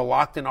like kind of a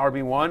locked-in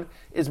RB1,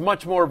 is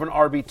much more of an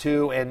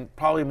RB2 and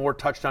probably more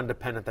touchdown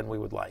dependent than we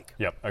would like.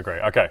 Yep, agree.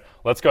 Okay,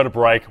 let's go to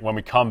break. When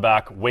we come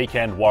back,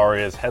 Weekend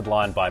Warriors,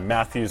 headlined by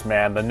Matthews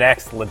Man. The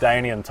next,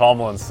 LaDainian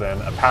Tomlinson,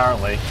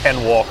 apparently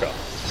Ken Walker.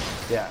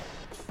 Yeah.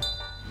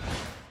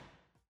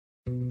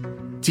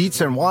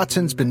 Dietz and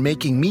Watson's been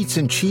making meats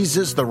and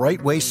cheeses the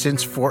right way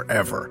since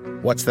forever.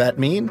 What's that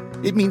mean?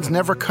 It means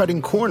never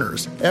cutting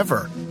corners,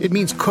 ever. It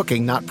means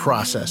cooking, not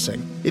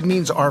processing. It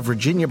means our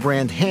Virginia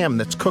brand ham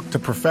that's cooked to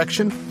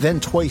perfection, then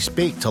twice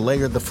baked to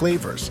layer the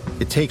flavors.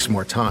 It takes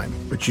more time,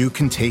 but you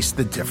can taste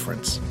the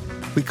difference.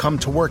 We come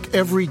to work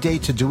every day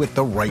to do it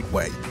the right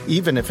way,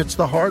 even if it's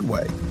the hard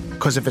way.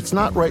 Because if it's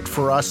not right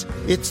for us,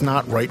 it's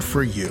not right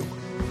for you.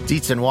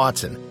 Dietz and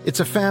Watson, it's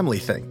a family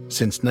thing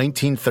since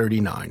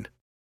 1939.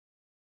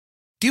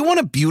 Do you want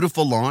a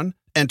beautiful lawn?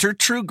 Enter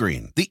True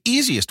Green, the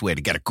easiest way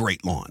to get a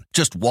great lawn.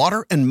 Just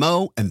water and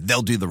mow, and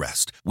they'll do the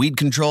rest. Weed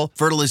control,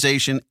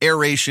 fertilization,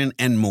 aeration,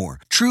 and more.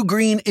 True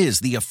Green is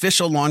the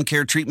official lawn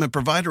care treatment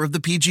provider of the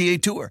PGA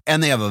Tour,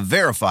 and they have a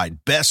verified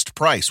best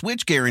price,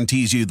 which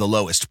guarantees you the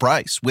lowest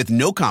price with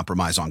no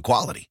compromise on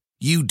quality.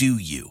 You do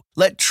you.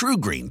 Let True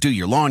Green do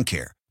your lawn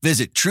care.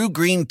 Visit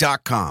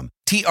truegreen.com,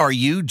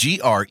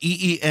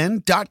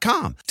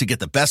 TRUGREEN.com, to get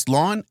the best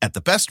lawn at the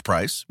best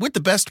price with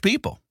the best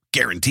people.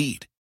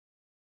 Guaranteed.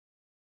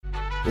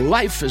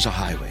 Life is a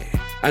highway,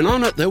 and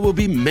on it there will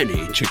be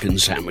many chicken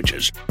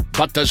sandwiches.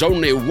 But there's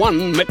only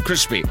one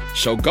McCrispy,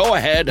 so go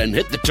ahead and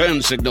hit the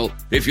turn signal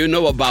if you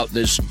know about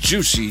this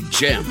juicy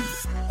gem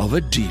of a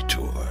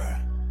detour.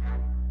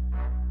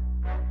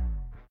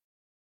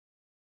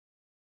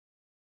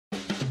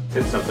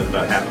 Said something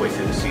about halfway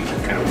through the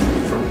season, kind of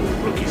for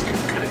rookies can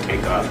kind of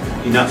take off.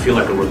 Do you not feel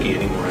like a rookie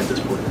anymore at this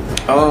point?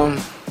 I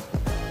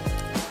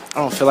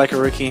don't feel like a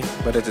rookie,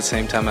 but at the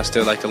same time, I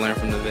still like to learn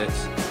from the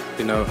vets.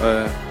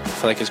 I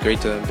feel like it's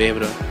great to be able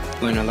to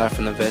learn a lot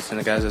from the vets and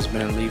the guys that's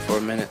been in the league for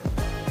a minute.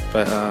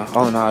 But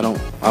all in all,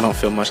 I don't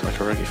feel much like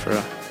a rookie for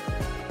real.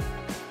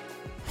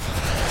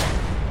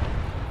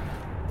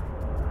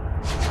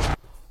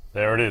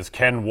 There it is,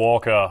 Ken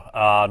Walker,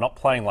 not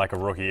playing like a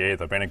rookie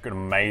either. Been an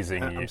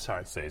amazing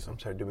season. I'm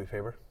sorry, do me a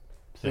favor.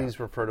 Please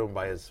refer to him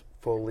by his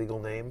full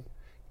legal name.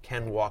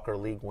 Ken Walker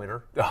League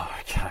winner. Oh,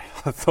 okay.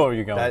 I thought you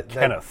were going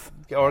Kenneth.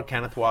 Or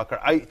Kenneth Walker.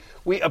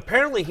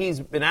 Apparently he's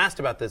been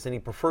asked about this, and he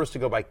prefers to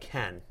go by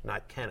Ken,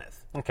 not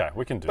Kenneth. Okay,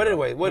 we can do but that.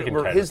 But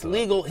anyway, his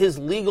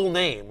legal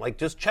name, like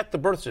just check the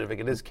birth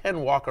certificate, is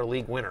Ken Walker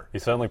League winner. He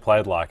certainly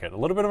played like it. A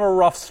little bit of a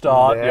rough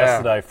start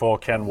yesterday for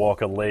Ken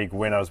Walker League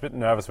winner. I was a bit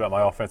nervous about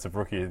my offensive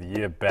rookie of the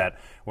year bet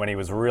when he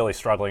was really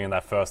struggling in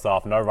that first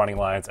half, no running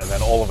lanes, and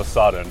then all of a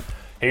sudden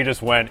he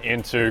just went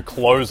into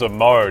closer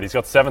mode. He's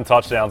got 7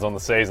 touchdowns on the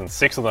season.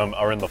 6 of them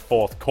are in the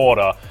fourth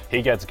quarter.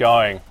 He gets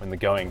going when the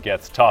going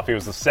gets tough. He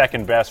was the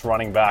second best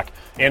running back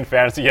in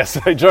fantasy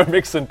yesterday. Joe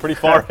Mixon pretty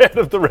far ahead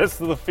of the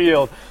rest of the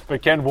field,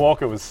 but Ken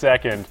Walker was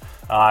second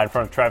in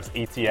front of Travis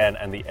Etienne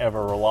and the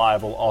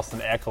ever-reliable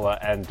Austin Eckler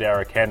and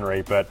Derrick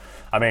Henry. But,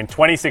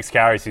 26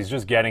 carries, he's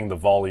just getting the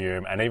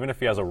volume. And even if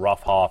he has a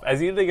rough half, as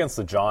he did against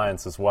the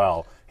Giants as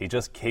well, he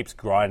just keeps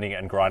grinding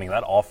and grinding.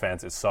 That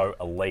offense is so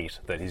elite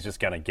that he's just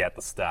going to get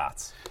the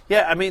stats.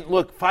 Yeah,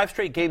 look, 5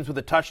 straight games with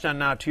a touchdown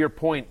now. To your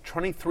point,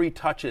 23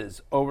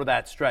 touches over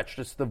that stretch.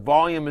 Just the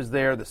volume is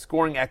there. The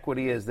scoring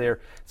equity is there.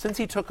 Since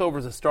he took over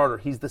as a starter,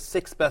 he's the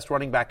 6th best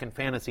running back in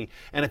fantasy.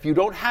 And if you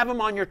don't have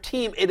him on your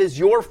team, it is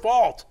your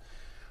fault.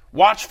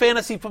 Watch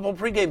Fantasy Football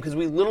Pregame, because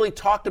we literally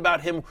talked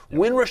about him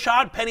when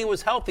Rashad Penny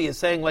was healthy, as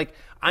saying,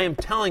 I am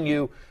telling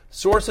you,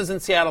 sources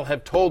in Seattle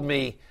have told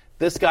me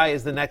this guy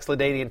is the next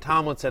LaDainian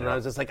Tomlinson. And I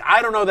was just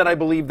I don't know that I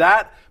believe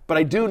that, but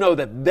I do know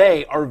that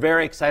they are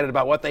very excited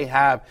about what they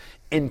have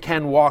in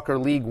Ken Walker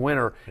League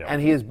winner.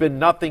 And he has been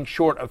nothing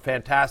short of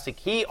fantastic.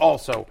 He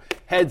also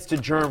heads to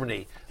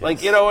Germany.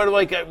 He's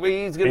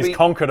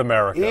conquered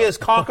America. He has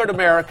conquered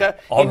America.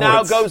 He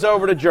now goes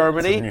over to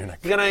Germany.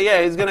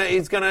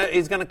 He's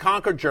gonna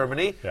conquer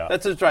Germany. Yeah.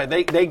 That's just right.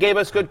 They gave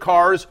us good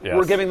cars. Yes.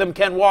 We're giving them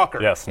Ken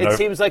Walker. Yes. It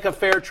seems like a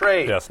fair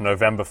trade. Yes,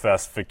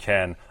 Novemberfest for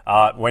Ken.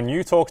 When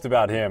you talked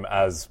about him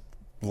as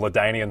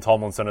LaDainian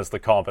Tomlinson as the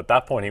comp, at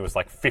that point he was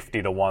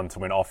 50-1 to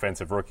win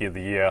Offensive Rookie of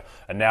the Year.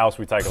 And now as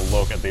we take a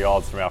look at the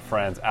odds from our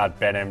friends at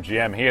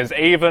BetMGM, he is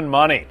even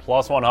money,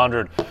 plus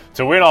 100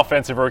 to win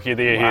Offensive Rookie of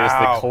the Year. Wow. He is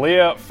the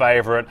clear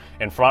favorite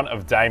in front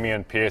of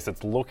Dameon Pierce.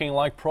 It's looking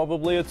like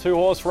probably a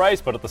 2-horse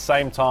race, but at the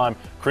same time,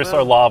 Chris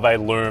Olave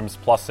looms,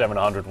 plus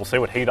 700. We'll see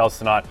what he does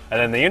tonight. And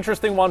then the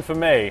interesting one for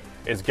me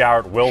is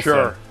Garrett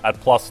Wilson at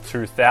plus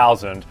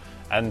 2,000.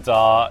 And,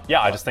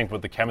 I just think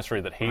with the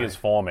chemistry that he is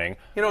forming...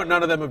 You know what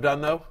none of them have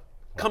done, though?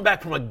 Come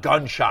back from a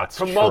gunshot,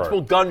 from true.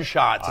 multiple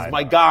gunshots. Is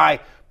my guy,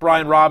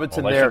 Brian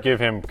Robinson, they there. should give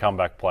him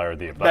comeback player of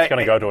the year. But that's going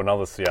to go to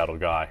another Seattle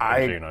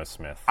guy, Geno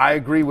Smith. I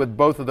agree with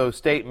both of those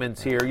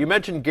statements here. You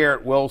mentioned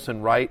Garrett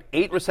Wilson, right?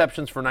 8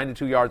 receptions for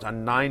 92 yards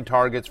on 9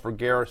 targets for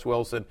Garrett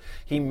Wilson.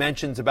 He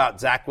mentions about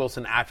Zach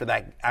Wilson after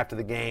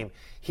the game.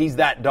 He's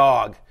that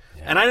dog.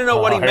 Yeah. And I don't know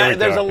what he meant.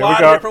 There's a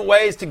lot of different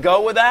ways to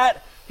go with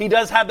that. He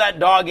does have that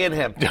dog in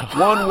him.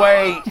 One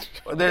way,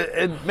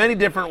 many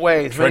different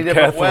ways.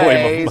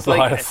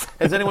 Like,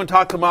 has anyone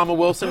talked to Mama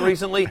Wilson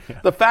recently?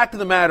 The fact of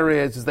the matter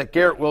is that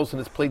Garrett Wilson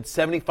has played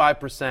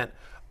 75%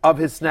 of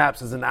his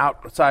snaps as an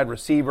outside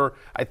receiver.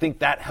 I think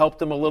that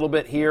helped him a little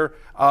bit here.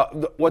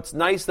 What's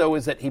nice, though,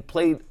 is that he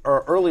played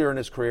earlier in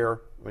his career.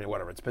 I mean,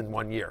 whatever, it's been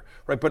 1 year,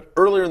 right? But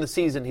earlier in the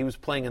season, he was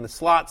playing in the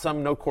slot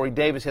some. No Corey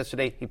Davis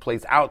yesterday. He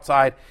plays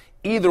outside.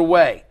 Either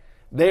way,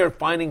 they are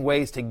finding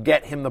ways to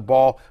get him the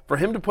ball. For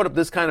him to put up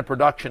this kind of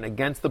production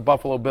against the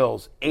Buffalo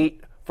Bills,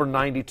 8 for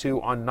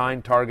 92 on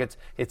 9 targets.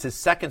 It's his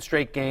second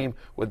straight game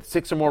with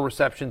 6 or more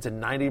receptions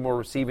and 90 more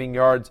receiving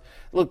yards.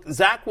 Look,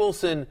 Zach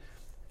Wilson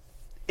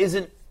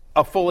isn't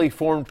a fully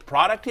formed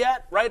product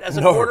yet, right? As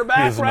a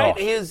quarterback, right?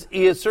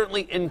 He is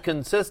certainly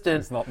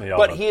inconsistent,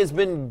 but he has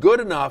been good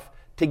enough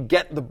to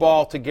get the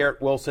ball to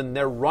Garrett Wilson.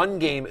 Their run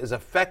game is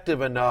effective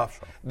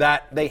enough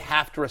that they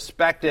have to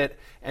respect it.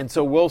 And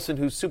so Wilson,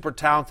 who's super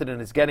talented and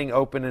is getting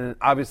open and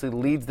obviously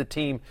leads the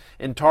team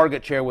in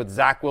target share with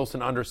Zach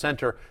Wilson under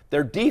center.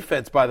 Their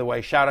defense, by the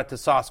way, shout out to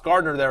Sauce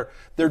Gardner,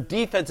 their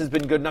defense has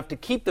been good enough to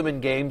keep them in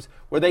games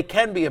where they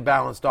can be a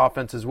balanced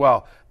offense as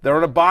well. They're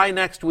on a bye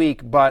next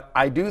week, but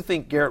I do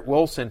think Garrett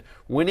Wilson,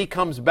 when he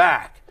comes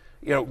back,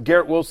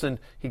 Garrett Wilson,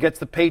 he gets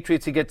the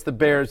Patriots, he gets the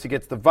Bears, he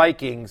gets the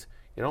Vikings.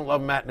 You don't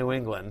love him at New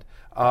England.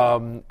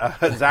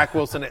 Zach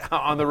Wilson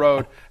on the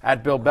road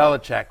at Bill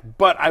Belichick.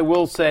 But I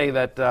will say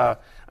that,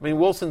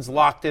 Wilson's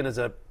locked in as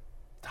a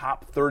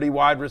top 30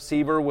 wide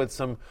receiver with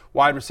some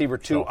wide receiver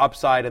 2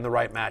 upside in the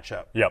right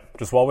matchup. Yep.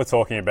 Just while we're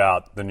talking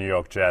about the New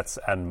York Jets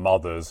and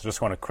mothers,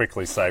 just want to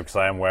quickly say, because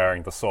I am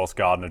wearing the Sauce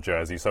Gardner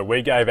jersey. So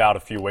we gave out a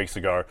few weeks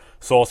ago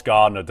Sauce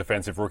Gardner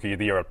Defensive Rookie of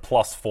the Year at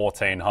plus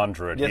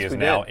 1,400. Yes, he is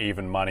now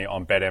even money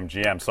on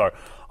BetMGM. So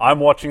I'm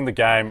watching the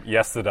game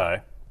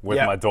yesterday with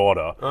my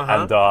daughter,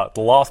 and the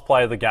last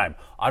play of the game.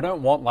 I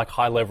don't want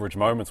high leverage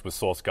moments with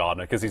Sauce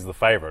Gardner because he's the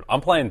favorite.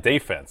 I'm playing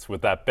defense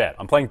with that bet.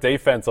 I'm playing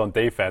defense on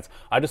defense.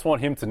 I just want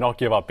him to not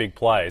give up big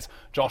plays.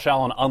 Josh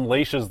Allen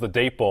unleashes the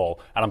deep ball,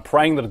 and I'm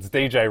praying that it's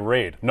DJ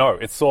Reed. No,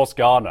 it's Sauce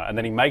Gardner, and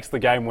then he makes the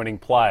game-winning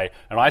play,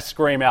 and I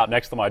scream out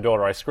next to my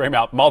daughter, I scream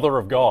out, Mother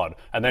of God,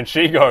 and then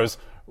she goes,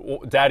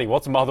 Daddy,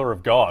 what's Mother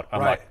of God? I'm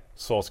like,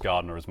 Sauce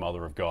Gardner is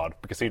Mother of God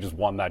because he just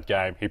won that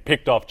game. He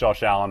picked off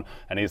Josh Allen,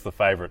 and he's the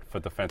favorite for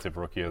Defensive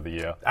Rookie of the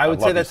Year. I would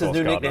say that's his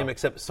new nickname,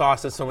 except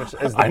Sauce is so much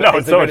as the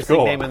greatest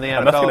nickname in the NFL.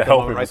 And that's going to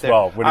help him as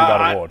well, winning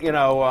that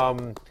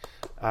award.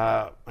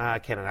 I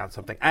can't announce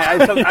something. I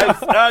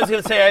was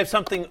going to say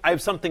I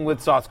have something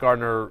with Sauce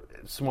Gardner,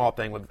 small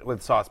thing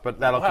with Sauce,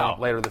 but that'll come up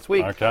later this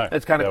week. Okay.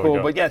 That's kind of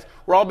cool. But yes,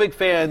 we're all big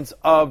fans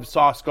of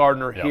Sauce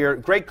Gardner here.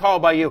 Great call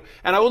by you.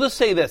 And I will just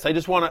say this. I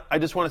just want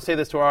to say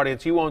this to our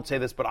audience. You won't say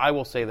this, but I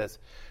will say this.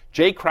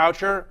 Jay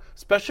Croucher,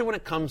 especially when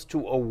it comes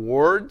to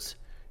awards,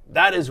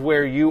 that is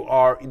where you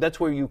are. That's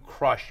where you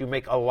crush. You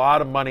make a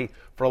lot of money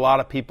for a lot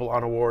of people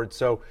on awards.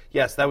 So,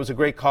 yes, that was a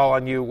great call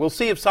on you. We'll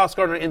see if Sauce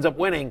Gardner ends up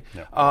winning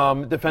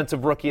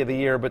Defensive Rookie of the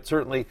Year. But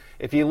certainly,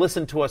 if you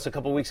listened to us a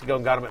couple weeks ago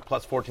and got him at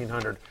plus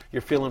 1,400,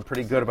 you're feeling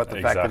pretty good about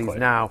the fact that he's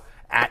now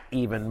at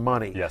even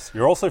money. Yes.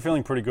 You're also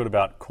feeling pretty good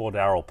about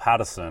Cordarrelle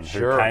Patterson,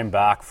 who came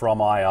back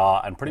from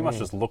IR and pretty much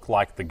just looked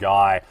like the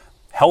guy,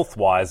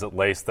 health-wise at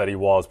least, that he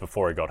was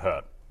before he got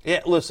hurt.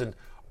 Yeah, listen,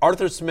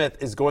 Arthur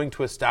Smith is going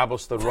to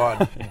establish the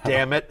run,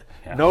 damn it,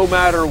 no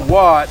matter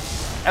what.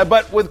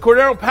 But with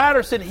Cordarrelle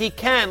Patterson, he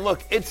can.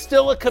 Look, it's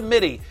still a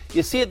committee.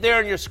 You see it there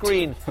on your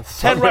screen.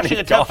 10 rushing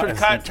attempts for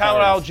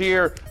Tyler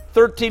Algier,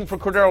 13 for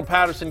Cordarrelle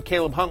Patterson.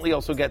 Caleb Huntley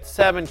also gets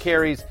 7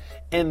 carries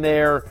in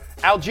there.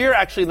 Algier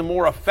actually the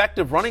more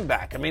effective running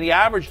back. I mean, he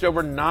averaged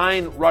over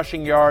 9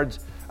 rushing yards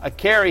a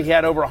carry. He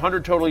had over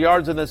 100 total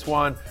yards in this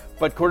one.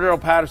 But Cordarrelle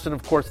Patterson,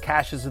 of course,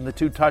 cashes in the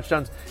 2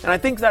 touchdowns. And I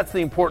think that's the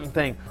important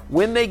thing.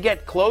 When they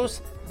get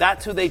close,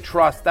 that's who they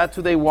trust. That's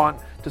who they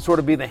want to sort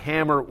of be the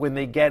hammer when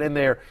they get in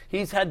there.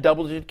 He's had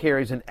double-digit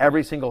carries in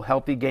every single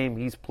healthy game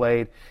he's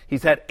played.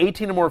 He's had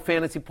 18 or more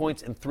fantasy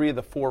points in 3 of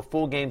the 4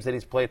 full games that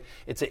he's played.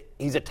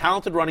 He's a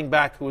talented running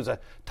back who was a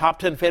top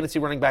 10 fantasy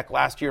running back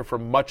last year for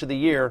much of the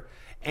year.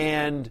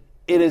 And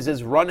it is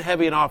as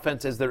run-heavy an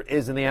offense as there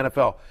is in the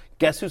NFL.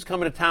 Guess who's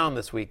coming to town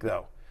this week,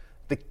 though?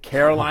 The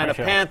Carolina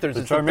Panthers.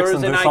 It's a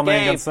Thursday night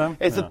game.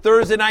 It's a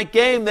Thursday night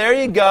game. There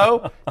you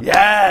go.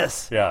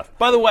 Yes. Yeah.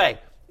 By the way,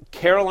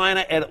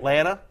 Carolina at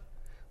Atlanta.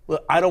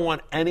 Look, I don't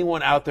want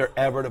anyone out there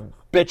ever to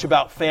bitch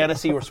about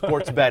fantasy or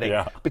sports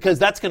betting because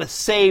that's going to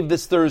save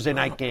this Thursday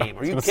night game.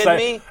 Are you kidding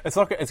me? It's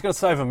going to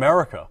save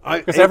America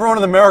because everyone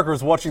in America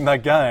is watching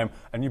that game,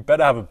 and you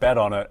better have a bet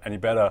on it, and you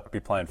better be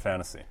playing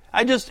fantasy.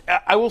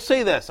 I will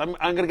say this. I'm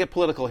going to get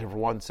political here for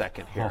 1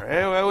 second here.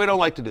 We don't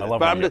like to do that. I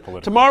love when you get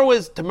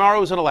political.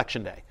 Tomorrow is an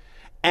election day.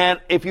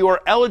 And if you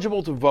are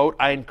eligible to vote,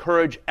 I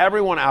encourage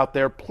everyone out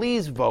there,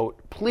 please vote.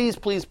 Please,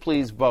 please,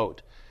 please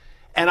vote.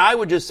 And I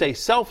would just say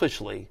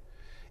selfishly,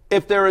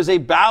 if there is a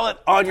ballot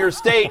on your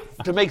state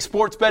to make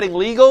sports betting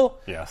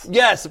legal,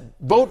 yes,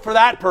 vote for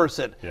that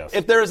person. Yes.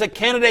 If there is a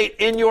candidate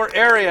in your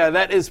area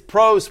that is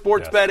pro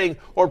sports betting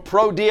or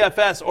pro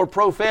DFS or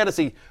pro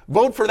fantasy,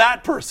 vote for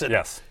that person.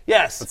 Yes.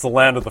 Yes. It's the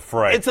land of the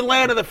free. It's the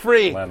land of the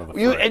free.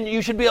 And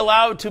you should be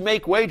allowed to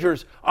make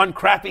wagers on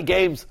crappy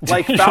games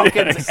like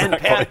Falcons and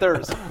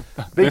Panthers.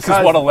 This is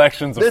what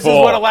elections are for. This is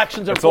what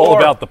elections are for. It's all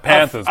about the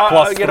Panthers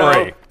plus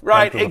 3.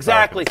 Right,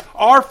 exactly.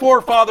 Our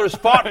forefathers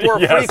fought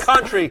for a free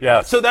country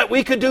so that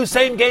we could do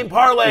same-game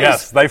parlays.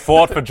 Yes, they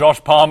fought for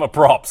Josh Palmer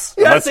props.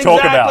 Yes, Let's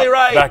talk about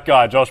right. that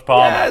guy, Josh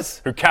Palmer,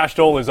 who cashed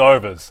all his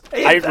overs.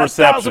 8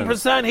 receptions,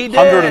 1,000% he did.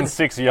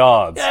 106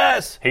 yards.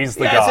 Yes. He's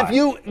the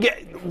guy.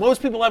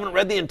 Most people haven't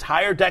read the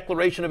entire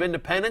Declaration of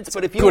Independence,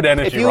 but if you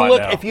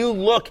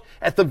look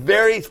at the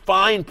very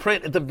fine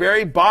print at the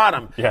very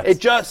bottom, it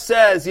just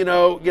says, this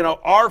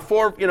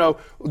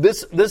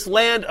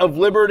land of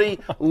liberty,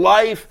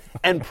 life,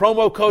 and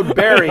promo code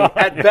Barry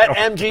at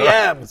BetMGM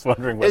I was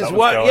wondering where is that was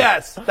what. going.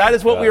 Yes, that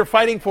is what we are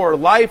fighting for: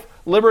 life,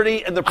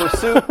 liberty, and the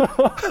pursuit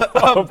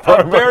of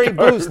Barry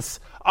boosts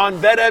on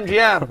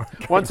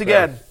BetMGM. Once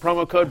again,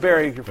 promo code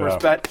Barry. Your first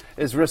bet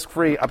is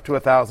risk-free up to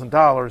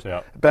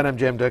 $1,000.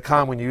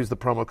 BetMGM.com. When you use the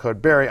promo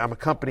code Barry, I'm a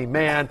company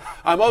man.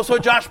 I'm also a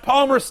Josh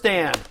Palmer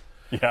stan.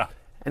 Yeah,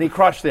 and he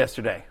crushed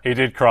yesterday. He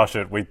did crush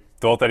it. We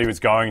thought that he was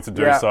going to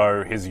do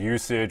so. His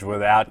usage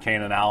without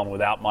Keenan Allen,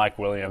 without Mike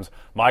Williams.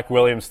 Mike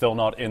Williams still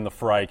not in the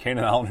fray.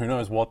 Keenan Allen, who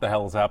knows what the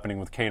hell is happening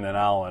with Keenan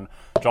Allen.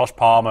 Josh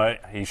Palmer,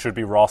 he should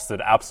be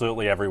rostered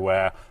absolutely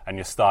everywhere, and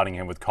you're starting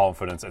him with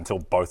confidence until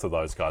both of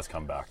those guys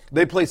come back.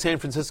 They play San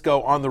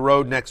Francisco on the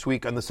road next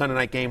week on the Sunday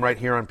night game right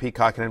here on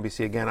Peacock and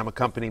NBC. Again, I'm a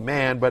company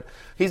man, but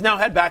he's now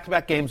had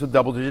back-to-back games with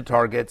double-digit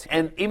targets.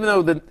 And even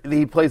though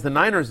he plays the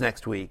Niners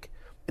next week,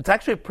 it's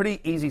actually a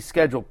pretty easy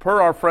schedule. Per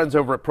our friends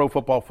over at Pro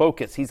Football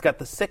Focus, he's got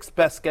the 6th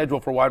best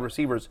schedule for wide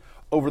receivers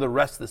over the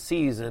rest of the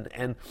season.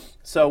 And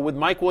so with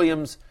Mike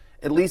Williams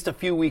at least a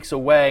few weeks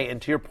away,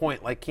 and to your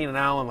point, like Keenan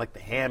Allen, like the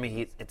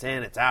hammy, it's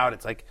in, it's out.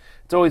 It's like,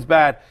 it's always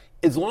bad.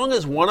 As long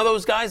as one of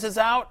those guys is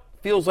out,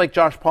 feels like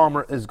Josh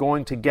Palmer is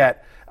going to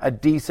get a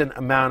decent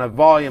amount of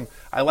volume.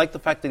 I like the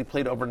fact that he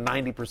played over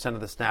 90% of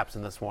the snaps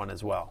in this one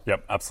as well.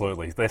 Yep,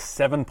 absolutely. They're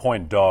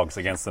 7-point dogs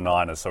against the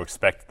Niners, so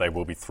expect they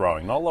will be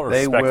throwing. Not a lot of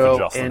respect for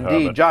Justin Herbert.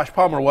 Indeed. Josh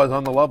Palmer was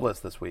on the love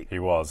list this week. He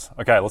was.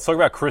 Okay, let's talk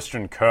about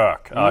Christian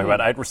Kirk, who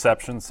had 8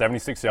 receptions,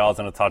 76 yards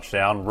and a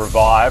touchdown,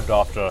 revived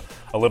after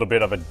a little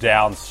bit of a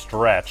down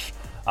stretch.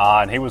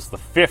 And he was the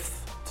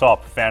 5th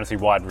top fantasy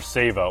wide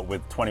receiver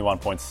with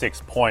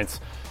 21.6 points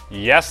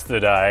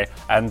yesterday,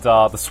 and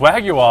the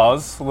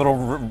Swaguars, a little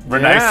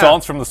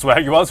renaissance from the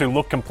Swaguars, who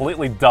looked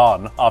completely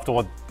done after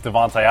what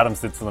Devontae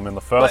Adams did to them in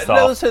the first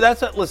half.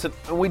 Listen,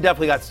 we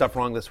definitely got stuff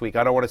wrong this week.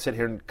 I don't want to sit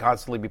here and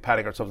constantly be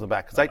patting ourselves on the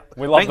back because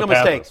we love the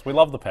Panthers. Mistake. We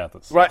love the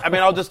Panthers, right? I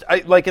mean, we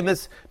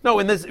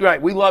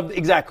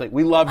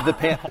loved the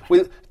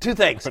Panthers. 2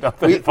 things. We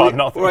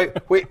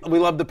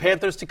loved the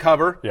Panthers to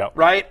cover,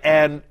 right?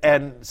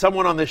 And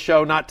someone on this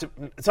show,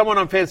 someone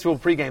on Fantasy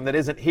Football Pregame that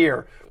isn't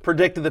here,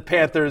 predicted the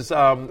Panthers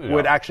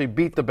would actually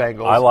beat the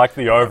Bengals. I like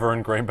the over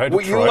in Green Bay,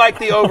 Detroit. You like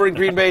the over in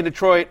Green Bay,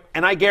 Detroit,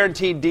 and I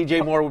guaranteed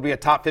DJ Moore would be a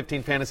top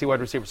 15 fantasy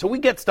wide receiver. So we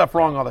get stuff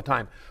wrong all the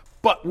time.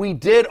 But we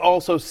did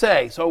also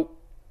say, I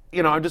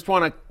just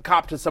want to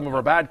cop to some of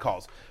our bad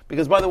calls.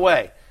 Because, by the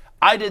way,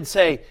 I did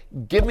say,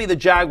 give me the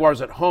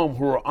Jaguars at home,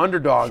 who are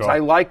underdogs. Sure. I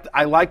like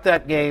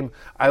that game.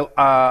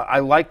 I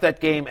like that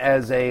game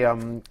as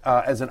an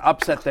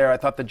upset there. I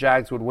thought the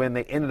Jags would win.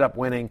 They ended up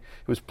winning.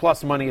 It was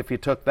plus money if you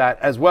took that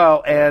as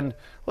well. And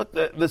look,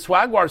 the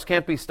Swaguars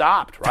can't be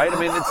stopped, right? I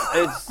mean,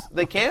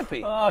 they can't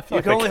be.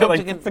 They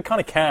kind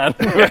of can.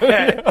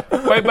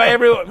 by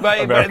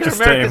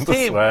America's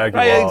team. Right,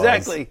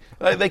 exactly.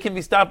 They can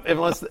be stopped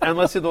unless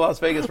you're the Las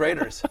Vegas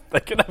Raiders.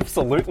 They can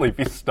absolutely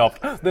be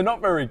stopped. They're not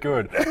very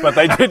good, but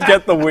they did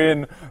get the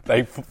win.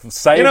 They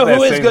saved their season.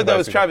 Who is good, though,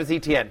 is Travis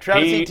Etienne.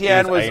 He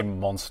is a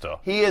monster.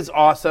 He is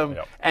awesome,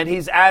 and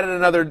he's added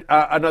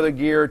another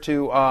gear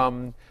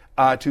to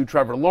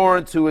Trevor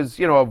Lawrence, who is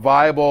a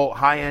viable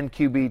high-end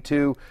QB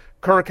too.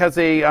 Kirk has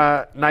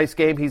a nice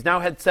game. He's now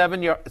had 7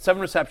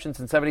 receptions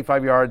and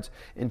 75 yards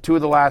in 2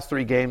 of the last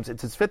 3 games.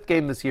 It's his 5th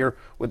game this year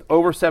with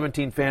over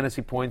 17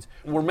 fantasy points,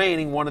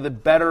 remaining one of the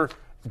better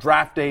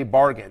draft day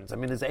bargains. I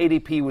mean, his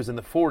ADP was in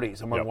the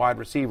 40s among wide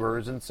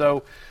receivers. And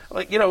so,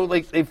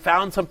 they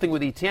found something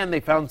with Etienne. They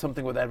found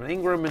something with Evan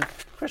Ingram. And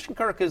Christian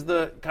Kirk is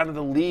the kind of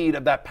the lead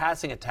of that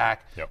passing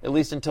attack, at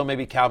least until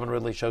maybe Calvin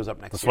Ridley shows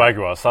up next year. The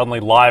Swagua suddenly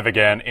live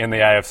again in the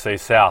AFC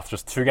South.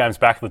 Just 2 games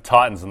back of the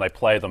Titans, and they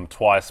play them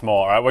twice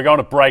more. All right, we're going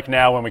to break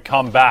now. When we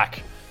come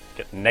back,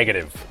 get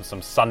negative with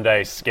some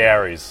Sunday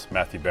scaries,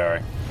 Matthew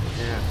Berry.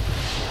 Yeah.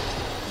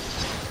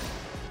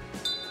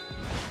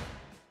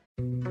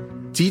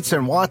 Dietz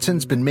and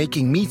Watson's been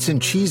making meats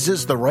and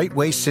cheeses the right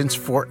way since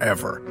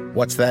forever.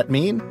 What's that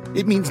mean?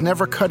 It means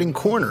never cutting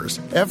corners,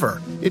 ever.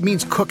 It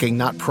means cooking,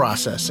 not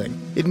processing.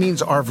 It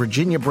means our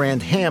Virginia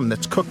brand ham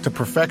that's cooked to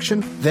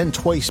perfection, then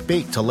twice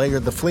baked to layer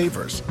the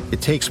flavors.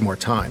 It takes more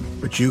time,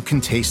 but you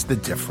can taste the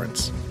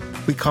difference.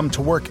 We come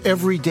to work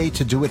every day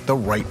to do it the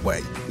right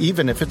way,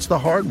 even if it's the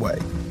hard way.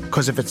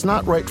 Because if it's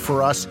not right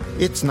for us,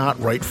 it's not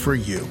right for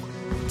you.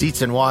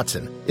 Dietz and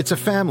Watson, it's a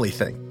family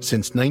thing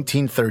since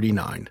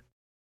 1939.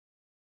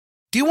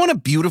 Do you want a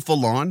beautiful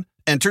lawn?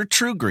 Enter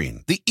True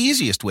Green, the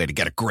easiest way to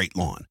get a great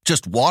lawn.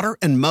 Just water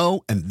and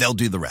mow, and they'll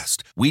do the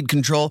rest. Weed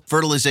control,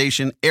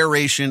 fertilization,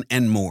 aeration,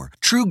 and more.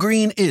 True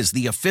Green is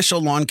the official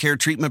lawn care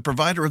treatment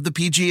provider of the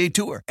PGA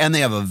Tour, and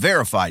they have a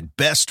verified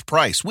best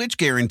price, which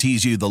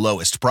guarantees you the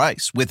lowest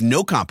price with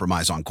no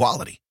compromise on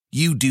quality.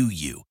 You do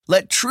you.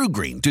 Let True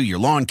Green do your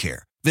lawn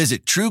care.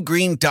 Visit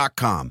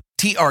truegreen.com,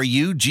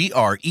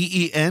 TRUGREEN.com,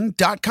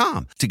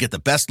 to get the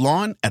best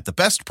lawn at the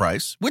best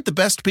price with the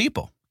best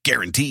people.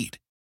 Guaranteed.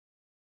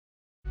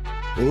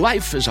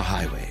 Life is a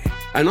highway,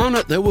 and on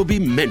it there will be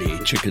many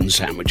chicken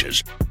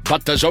sandwiches.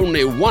 But there's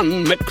only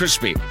one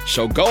McCrispy.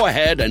 So go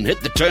ahead and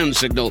hit the turn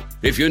signal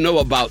if you know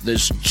about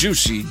this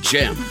juicy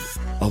gem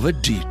of a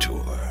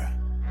detour.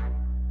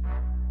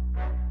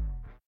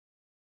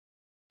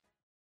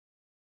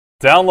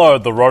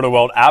 Download the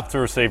RotoWorld app to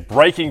receive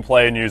breaking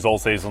player news all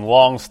season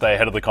long. Stay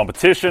ahead of the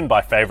competition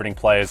by favoriting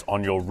players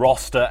on your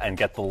roster and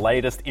get the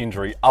latest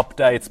injury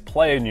updates,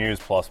 player news,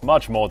 plus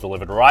much more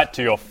delivered right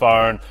to your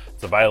phone.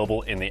 It's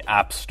available in the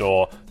App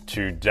Store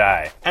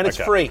today. And it's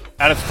free.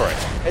 And it's free.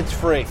 It's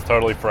free. It's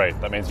totally free.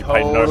 That means you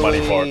pay no money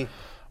for it.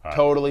 Right.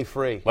 Totally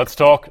free. Let's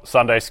talk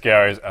Sunday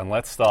scaries, and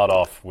let's start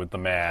off with the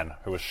man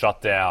who was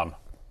shut down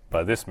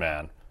by this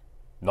man.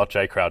 Not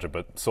Jay Croucher,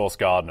 but Sauce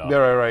Gardner.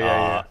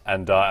 Yeah.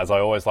 And as I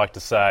always like to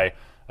say,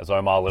 as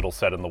Omar Little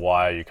said in The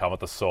Wire, you come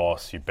at the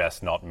source, you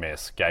best not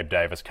miss. Gabe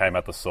Davis came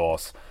at the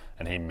source,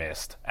 and he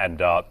missed.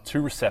 And 2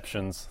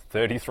 receptions,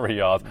 33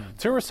 yards.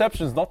 2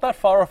 receptions, not that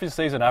far off his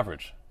season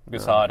average.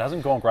 Because it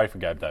hasn't gone great for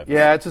Gabe Davis.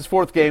 Yeah, it's his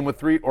 4th game with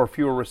 3 or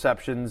fewer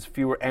receptions,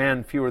 fewer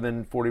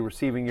than 40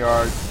 receiving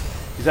yards.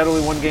 He's had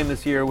only 1 game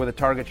this year with a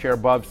target share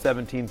above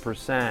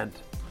 17%.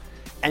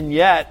 And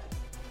yet,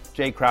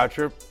 Jay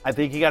Croucher, I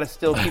think you got to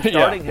still keep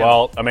starting him.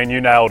 Well, I mean,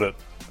 you nailed it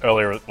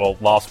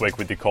last week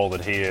with your call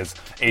that he is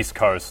East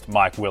Coast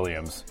Mike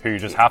Williams, who you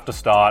just have to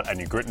start,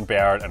 and you grit and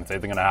bear it, and it's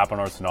either going to happen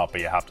or it's not,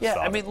 but you have to start.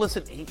 Yeah, I mean,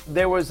 listen,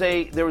 there was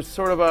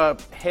sort of a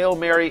Hail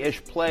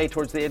Mary-ish play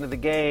towards the end of the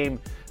game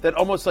that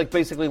almost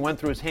basically went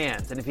through his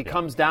hands. And if he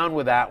comes down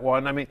with that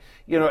one, I mean,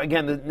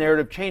 again, the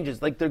narrative changes.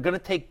 They're going to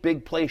take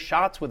big play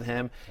shots with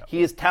him. Yep.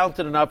 He is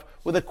talented enough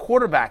with a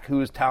quarterback who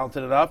is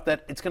talented enough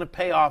that it's going to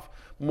pay off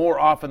more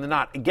often than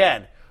not.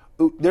 Again,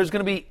 there's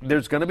going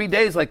to be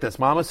days like this.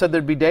 Mama said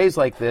there'd be days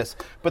like this.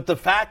 But the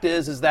fact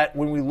is that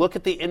when we look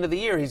at the end of the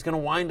year, he's going to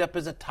wind up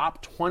as a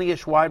top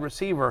 20-ish wide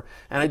receiver.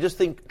 And I just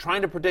think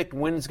trying to predict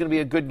when it's going to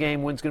be a good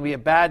game, when it's going to be a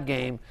bad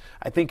game,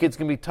 I think it's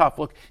going to be tough.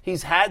 Look,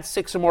 he's had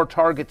 6 or more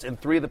targets in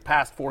 3 of the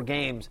past 4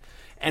 games.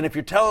 And if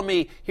you're telling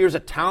me here's a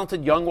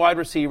talented young wide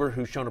receiver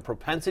who's shown a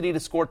propensity to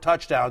score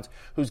touchdowns,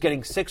 who's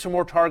getting 6 or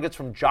more targets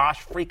from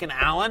Josh freaking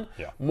Allen,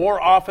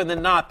 more often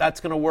than not, that's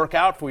going to work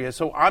out for you.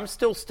 So I'm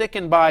still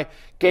sticking by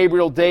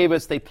Gabriel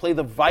Davis. They play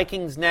the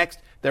Vikings next.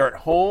 They're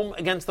at home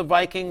against the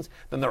Vikings.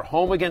 Then they're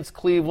home against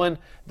Cleveland.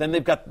 Then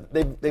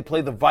they play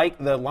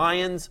the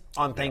Lions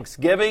on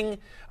Thanksgiving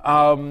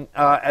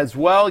as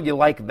well. You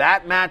like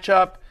that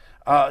matchup.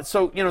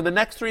 So the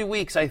next 3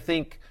 weeks, I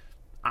think,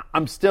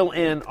 I'm still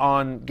in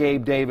on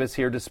Gabe Davis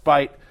here,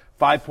 despite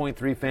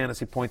 5.3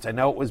 fantasy points. I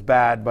know it was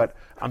bad, but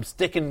I'm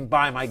sticking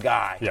by my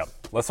guy. Yeah.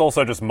 Let's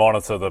also just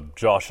monitor the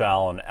Josh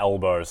Allen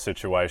elbow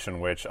situation,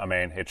 which, I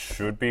mean, it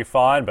should be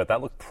fine, but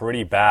that looked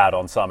pretty bad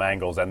on some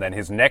angles. And then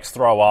his next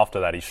throw after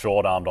that, he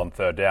short-armed on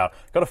 3rd down.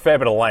 Got a fair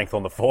bit of length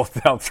on the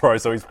 4th down throw,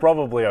 so he's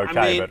probably okay.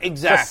 I mean, but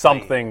exactly.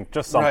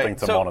 just something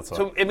to monitor.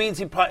 So it means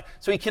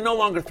he can no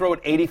longer throw it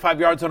 85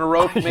 yards on a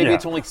rope. Maybe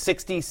it's only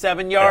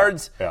 67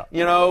 yards.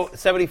 Yeah.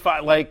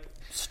 75,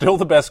 Still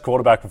the best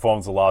quarterback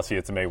performance of last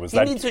year to me was he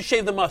needs to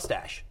shave the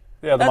mustache.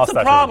 Yeah, that's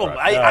the problem.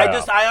 Right.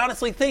 I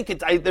honestly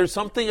think there's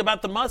something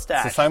about the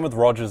mustache. It's the same with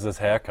Rodgers'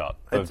 haircut,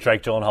 the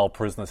Jake Gyllenhaal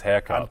prisoner's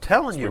haircut. I'm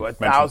telling you,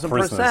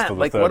 1,000%.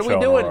 What are we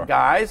doing,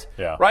 guys?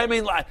 Yeah. Right? I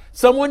mean,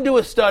 someone do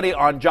a study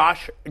on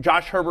Josh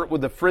Herbert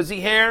with the frizzy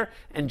hair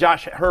and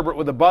Josh Herbert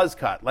with a buzz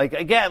cut. What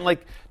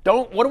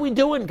are we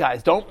doing,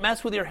 guys? Don't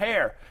mess with your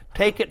hair.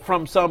 Take it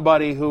from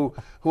somebody who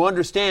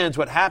understands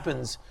what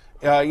happens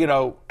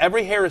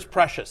every hair is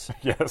precious.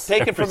 Yes,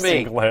 take it from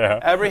me. Hair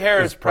every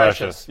hair is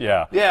precious.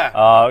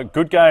 Yeah.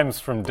 Good games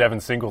from Devin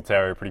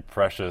Singletary, pretty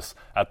precious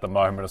at the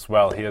moment as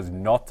well. He has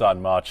not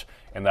done much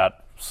in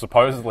that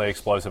supposedly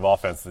explosive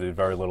offense that did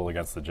very little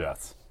against the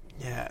Jets.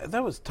 Yeah,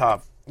 that was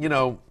tough.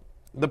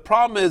 The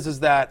problem is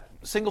that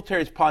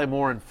Singletary's probably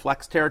more in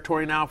flex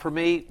territory now for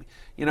me.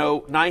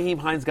 Nyheim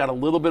Hines got a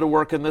little bit of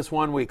work in this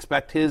one. We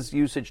expect his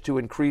usage to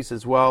increase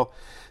as well.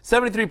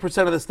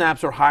 73% of the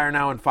snaps are higher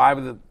now in 5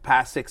 of the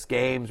past 6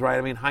 games, right?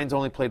 I mean, Hines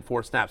only played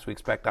 4 snaps. We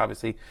expect,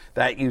 obviously,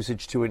 that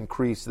usage to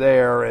increase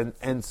there.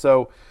 And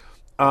so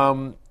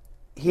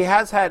he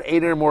has had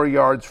 8 or more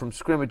yards from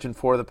scrimmage in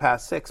 4 of the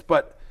past 6,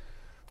 but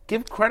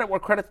give credit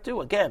where credit's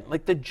due. Again,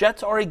 the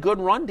Jets are a good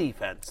run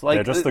defense.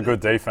 They're just a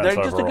good defense overall.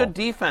 They're just a good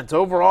defense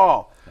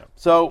overall. Yep.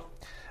 So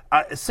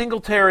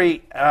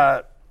Singletary,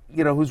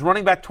 who's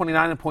running back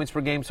 29 in points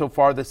per game so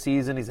far this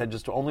season. He's had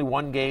just only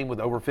 1 game with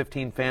over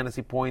 15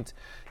 fantasy points.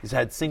 He's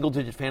had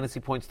single-digit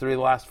fantasy points 3 of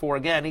the last 4.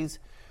 Again, he's,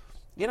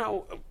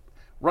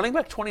 running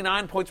back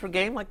 29 points per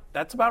game,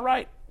 that's about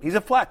right. He's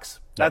a flex.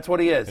 That's what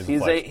he is.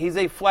 He's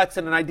a flex,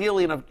 and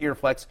ideally in your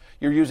flex,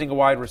 you're using a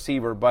wide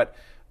receiver. But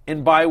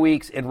in bye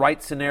weeks, in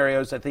right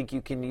scenarios, I think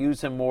you can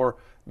use him more.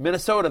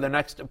 Minnesota, their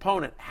next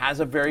opponent, has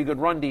a very good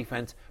run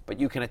defense, but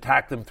you can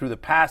attack them through the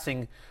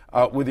passing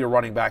with your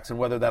running backs, and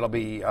whether that'll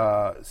be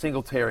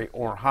Singletary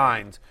or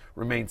Hines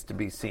remains to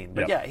be seen.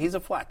 But yeah, he's a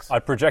flex. I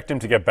project him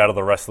to get better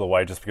the rest of the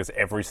way just because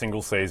every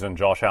single season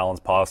Josh Allen's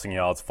passing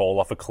yards fall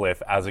off a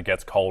cliff as it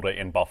gets colder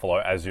in Buffalo,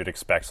 as you'd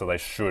expect, so they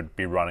should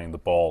be running the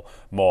ball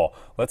more.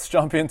 Let's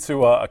jump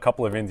into a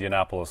couple of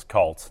Indianapolis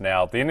Colts.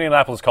 Now, the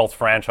Indianapolis Colts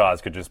franchise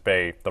could just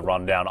be the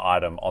rundown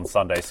item on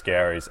Sunday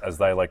Scaries as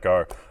they let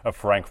go of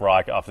Frank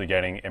Reich after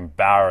getting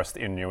embarrassed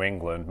in New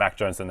England. Mac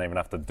Jones didn't even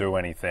have to do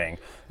anything.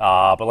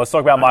 But let's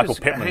talk about Michael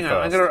Pittman hang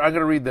first. I'm going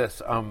to read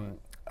this.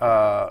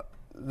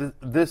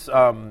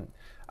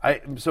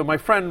 So my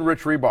friend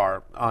Rich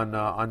Rebar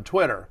on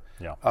Twitter,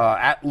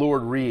 at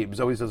Lord Reeves,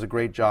 always does a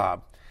great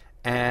job,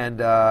 and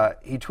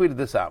he tweeted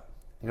this out.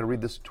 I'm going to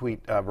read this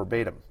tweet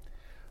verbatim.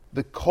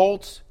 The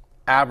Colts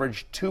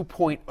averaged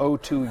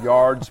 2.02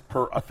 yards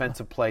per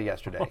offensive play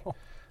yesterday.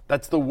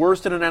 That's the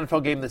worst in an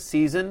NFL game this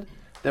season.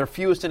 Their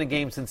fewest in a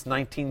game since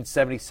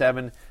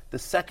 1977. The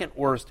second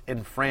worst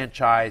in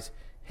franchise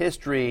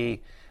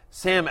history.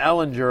 Sam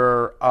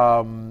Ehlinger,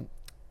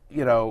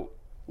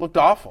 looked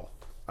awful.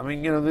 I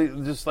mean,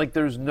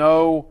 there's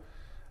no.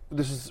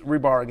 This is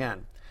Rebar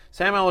again.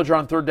 Sam Ehlinger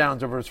on third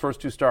downs over his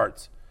first 2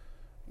 starts.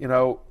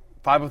 5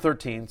 of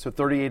 13, so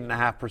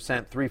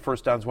 38.5%, 3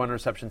 first downs, 1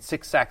 interception,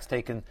 6 sacks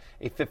taken,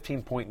 a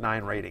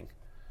 15.9 rating.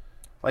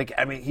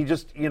 He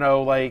just,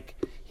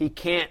 he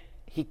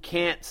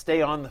can't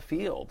stay on the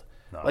field.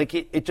 No. And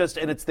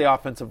it's the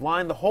offensive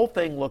line. The whole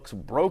thing looks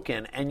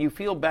broken, and you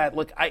feel bad.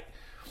 Look,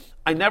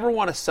 I never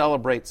want to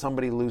celebrate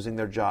somebody losing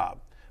their job.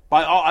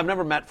 I've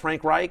never met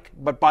Frank Reich,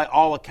 but by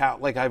all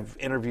accounts,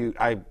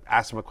 I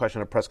asked him a question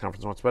at a press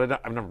conference once,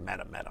 but I've never met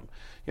him.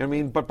 You know what I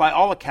mean? But by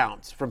all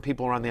accounts, from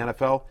people around the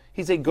NFL,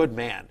 he's a good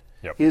man.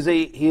 Yep.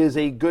 He is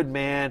a good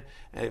man,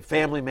 a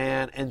family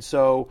man, and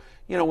so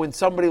when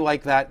somebody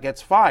like that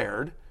gets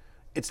fired,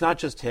 it's not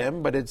just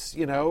him, but it's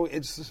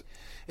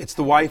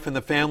the wife and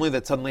the family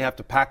that suddenly have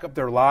to pack up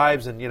their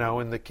lives, and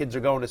and the kids are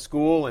going to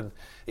school, and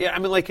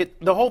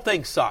the whole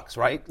thing sucks,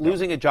 right? Yeah.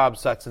 Losing a job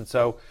sucks, and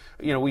so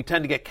we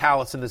tend to get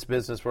callous in this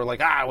business. We're like,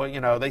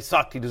 they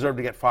sucked, he deserved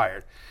to get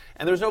fired,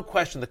 and there's no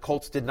question the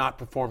Colts did not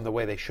perform the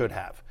way they should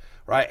have,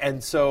 right?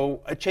 And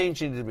so a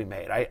change needed to be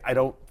made. I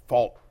don't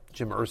fault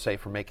Jim Irsay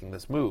for making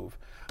this move,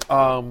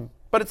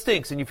 but it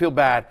stinks, and you feel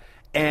bad.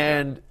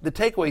 And the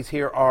takeaways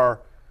here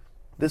are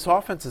this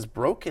offense is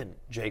broken,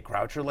 Jay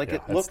Croucher.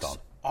 It looks done.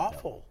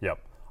 Awful. Yep.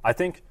 I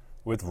think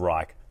with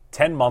Reich,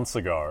 10 months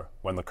ago,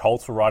 when the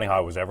Colts were riding high,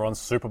 was everyone's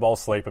Super Bowl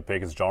sleeper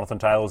pick. As Jonathan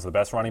Taylor was the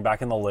best running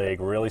back in the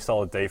league, really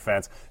solid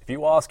defense. If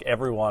you ask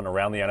everyone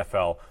around the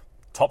NFL,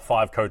 top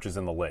 5 coaches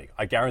in the league,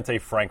 I guarantee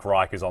Frank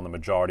Reich is on the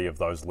majority of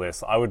those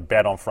lists. I would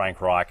bet on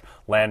Frank Reich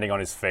landing on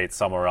his feet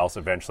somewhere else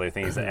eventually. I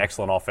think he's an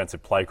excellent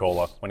offensive play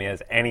caller when he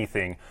has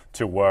anything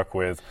to work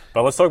with.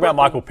 But let's talk about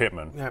Michael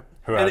Pittman. Yeah.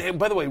 And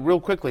by the way, real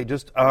quickly,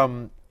 just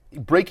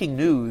breaking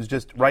news,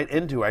 just right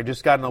into. I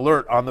just got an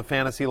alert on the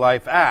Fantasy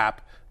Life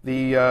app,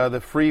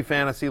 the free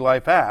Fantasy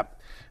Life app.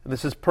 And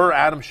this is per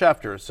Adam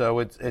Schefter, so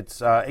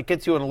it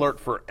gets you an alert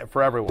for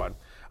everyone.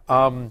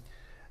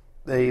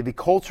 The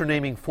Colts are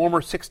naming former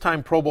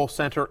 6-time Pro Bowl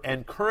center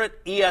and current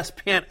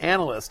ESPN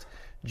analyst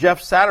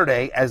Jeff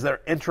Saturday as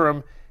their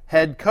interim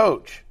head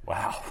coach.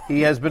 Wow.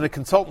 He has been a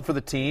consultant for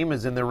the team,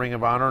 is in their Ring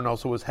of Honor, and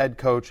also was head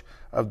coach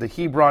of the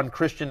Hebron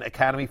Christian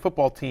Academy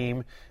football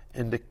team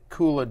in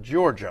Decula,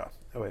 Georgia.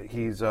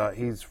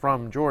 He's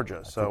from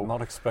Georgia, so did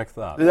not expect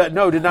that.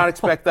 No, did not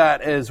expect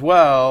that as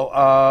well.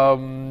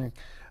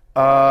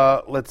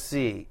 Let's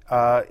see,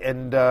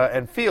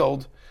 and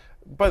Field,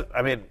 but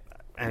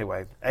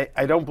anyway,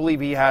 I don't believe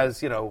he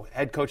has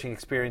head coaching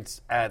experience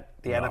at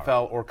the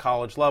NFL or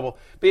college level.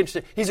 Be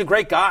interesting. He's a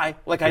great guy.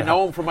 I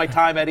know him from my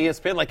time at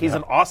ESPN. He's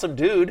an awesome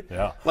dude.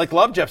 Yeah.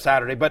 Love Jeff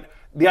Saturday, but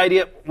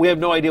we have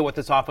no idea what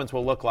this offense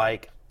will look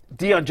like.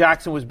 Deion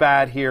Jackson was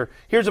bad here.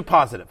 Here's a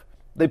positive.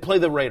 They play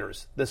the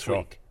Raiders this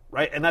week,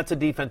 right? And that's a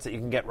defense that you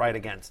can get right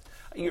against.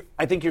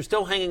 I think you're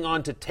still hanging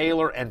on to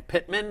Taylor and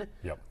Pittman.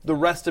 Yep. The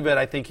rest of it,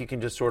 I think you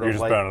can just sort of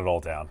just burn it all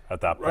down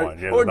at that point. Right?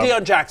 Yeah, or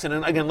Deion Jackson.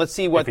 And again, let's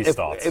see what if he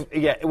starts.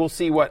 We'll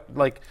see what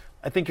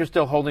I think you're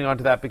still holding on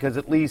to that because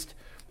at least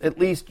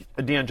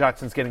Deion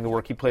Jackson's getting the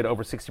work. He played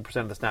over 60%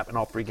 of the snap in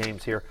all 3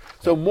 games here.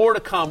 So more to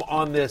come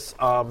on this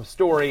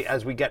story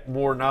as we get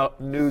more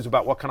news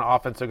about what kind of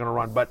offense they're going to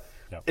run. But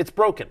it's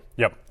broken.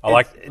 Yep. I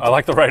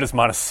like the Raiders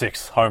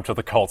 -6 home to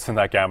the Colts in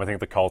that game. I think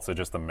the Colts are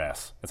just a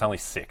mess. It's only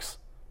 6.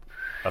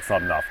 That's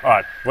not enough. All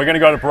right, we're going to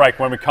go to break.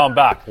 When we come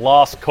back,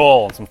 last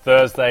call on some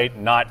Thursday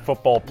night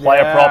football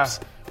player props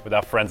with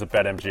our friends at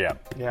BetMGM.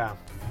 Yeah.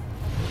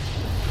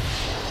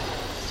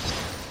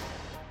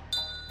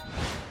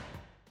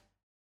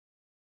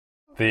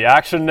 The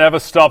action never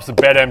stops at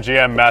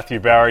BetMGM, Matthew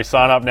Berry.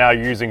 Sign up now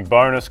using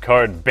bonus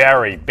code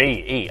BERRY,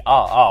 BERRY,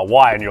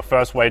 and your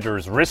first wager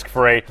is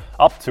risk-free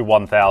up to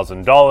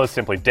 $1,000.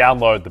 Simply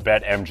download the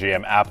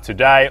BetMGM app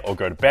today or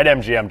go to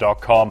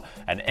BetMGM.com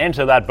and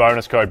enter that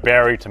bonus code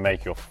BERRY to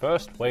make your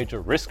first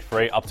wager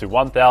risk-free up to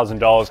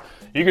 $1,000.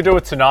 You can do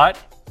it tonight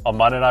on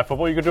Monday Night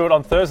Football. You can do it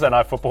on Thursday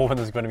Night Football when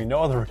there's going to be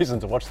no other reason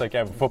to watch that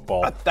game of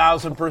football.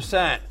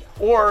 1,000%.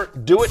 Or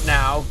do it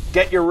now,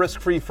 get your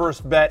risk-free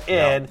first bet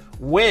in,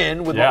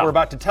 win with what we're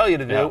about to tell you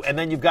to do, and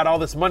then you've got all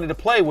this money to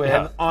play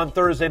with on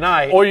Thursday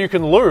night. Or you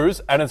can lose,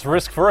 and it's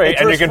risk-free,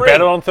 and you can bet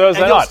it on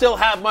Thursday night. And you'll still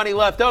have money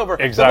left over.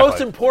 Exactly. The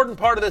most important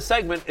part of this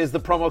segment is the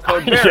promo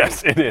code BERRY.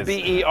 Yes, it is.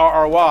 BERRY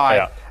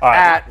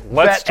at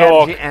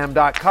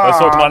BetMGM.com. Let's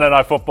talk Monday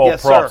Night Football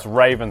props. Sir.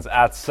 Ravens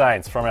at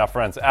Saints from our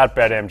friends at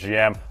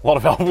BetMGM. A lot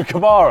of Alvin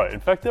Kamara. In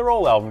fact, they're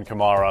all Alvin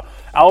Kamara.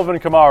 Alvin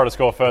Kamara to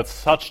score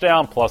first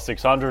touchdown,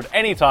 +600.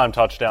 Anytime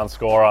touchdown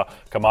scorer.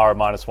 Kamara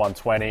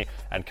 -120.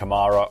 And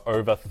Kamara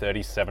over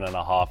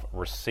 37.5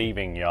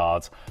 receiving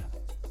yards.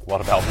 A lot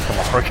of Alvin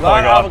Kamara going on. A lot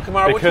of Alvin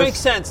Kamara, which makes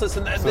sense.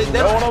 Listen,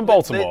 no one on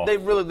Baltimore. They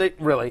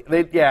really.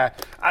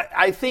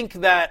 I think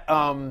that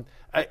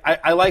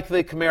I like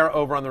the Kamara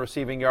over on the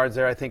receiving yards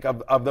there. I think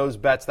of those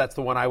bets, that's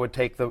the one I would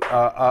take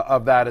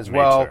of that as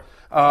well.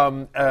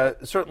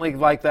 Certainly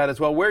like that as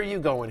well. Where are you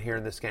going here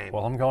in this game?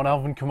 Well, I'm going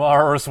Alvin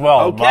Kamara as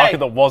well. Okay. A market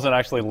that wasn't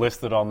actually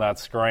listed on that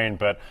screen,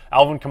 but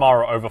Alvin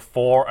Kamara over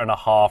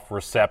 4.5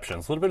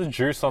 receptions. A little bit of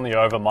juice on the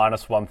over,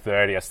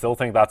 -130. I still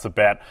think that's a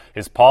bet.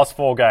 His past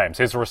 4 games,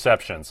 his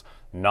receptions,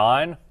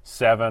 9,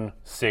 7,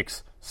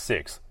 6,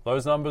 6.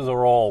 Those numbers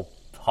are all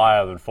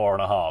higher than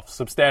 4.5,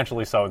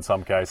 substantially so in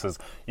some cases.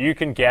 You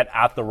can get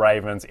at the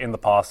Ravens in the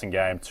passing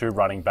game, 2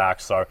 running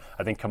backs, so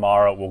I think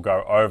Kamara will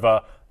go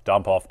over.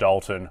 Dump off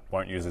Dalton.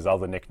 Won't use his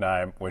other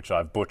nickname, which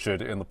I've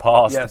butchered in the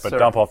past, but sir.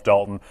 Dump off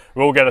Dalton.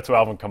 We'll get it to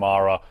Alvin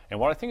Kamara in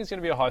what I think is going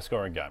to be a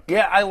high-scoring game.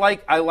 Yeah, I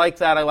like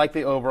that. I like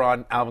the over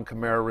on Alvin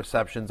Kamara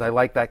receptions. I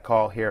like that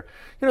call here.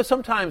 You know,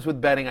 sometimes with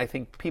betting, I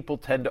think people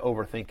tend to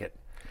overthink it.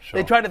 Sure.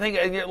 They try to think,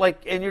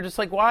 and you're just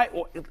like, why?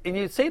 And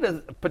you say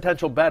to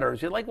potential bettors,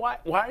 you're like, why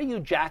are you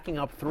jacking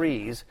up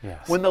threes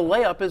when the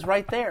layup is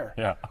right there?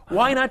 Yeah.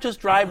 Why not just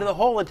drive to the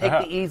hole and take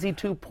the easy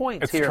 2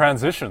 points it's here? It's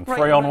transition,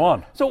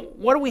 3-on-1. So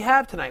what do we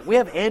have tonight? We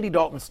have Andy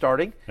Dalton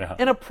starting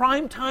in a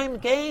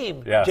primetime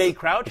game. Yes. Jay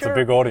Croucher. It's a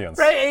big audience.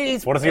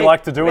 Right? What does he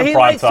like to do in primetime? He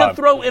likes to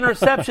throw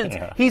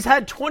interceptions. He's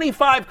had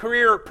 25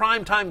 career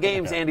primetime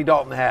games, Andy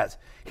Dalton has.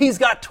 He's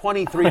got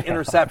 23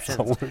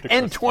 interceptions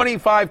and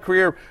 25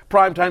 career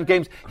primetime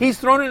games. He's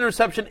thrown an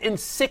interception in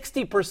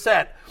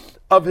 60%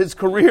 of his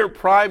career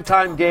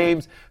primetime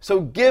games. So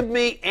give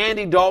me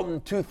Andy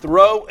Dalton to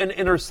throw an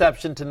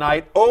interception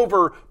tonight,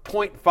 over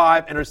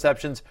 0.5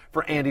 interceptions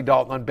for Andy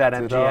Dalton on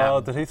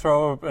BetMGM. Did he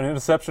throw an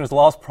interception in his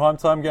last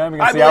primetime game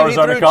against the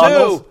Arizona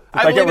Cardinals?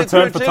 Did they get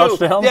returned for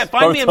touchdowns? Yeah,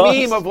 find me a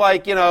meme of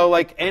like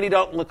Andy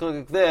Dalton looking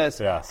like this,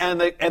 and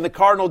the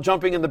Cardinal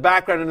jumping in the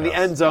background into the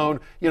end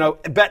zone.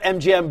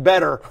 BetMGM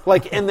better,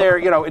 like in there,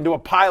 into a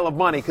pile of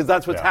money, because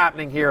that's what's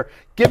happening here.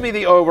 Give me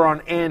the over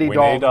on Andy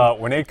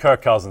Dalton. We need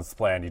Kirk Cousins to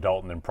play Andy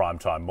Dalton in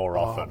primetime more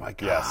often. Oh my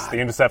God. Yes, the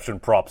interception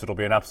props. It'll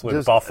be an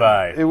absolute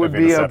buffet. It would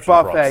be a buffet.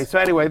 Props. So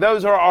anyway,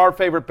 those are our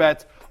favorite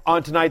bets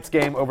on tonight's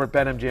game over at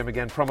BetMGM.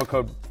 Again, promo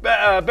code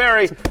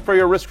Barry for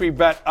your risk-free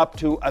bet up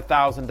to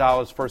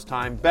 $1,000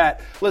 first-time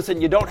bet.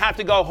 Listen, you don't have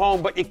to go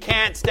home, but you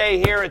can't stay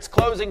here. It's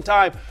closing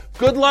time.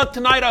 Good luck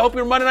tonight. I hope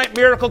your Monday Night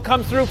Miracle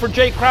comes through. For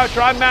Jay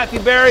Croucher, I'm Matthew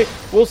Barry.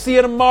 We'll see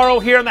you tomorrow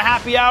here in the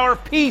Happy Hour.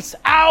 Peace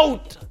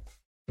out.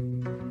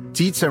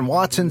 Dietz &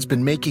 Watson's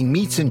been making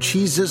meats and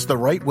cheeses the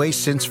right way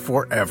since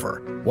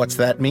forever. What's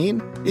that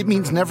mean? It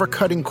means never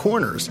cutting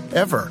corners,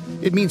 ever.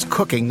 It means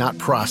cooking, not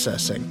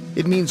processing.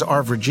 It means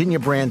our Virginia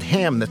brand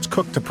ham that's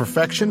cooked to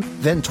perfection,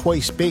 then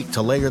twice baked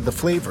to layer the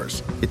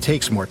flavors. It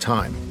takes more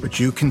time, but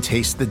you can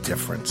taste the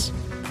difference.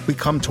 We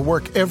come to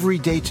work every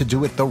day to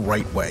do it the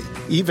right way,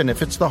 even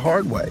if it's the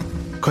hard way.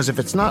 Because if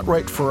it's not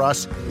right for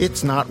us,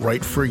 it's not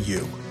right for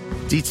you.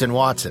 Dietz &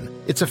 Watson,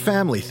 it's a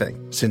family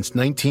thing since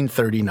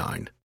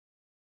 1939.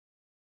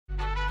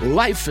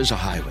 Life is a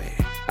highway,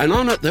 and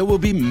on it there will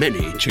be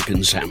many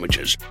chicken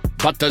sandwiches.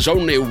 But there's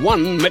only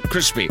one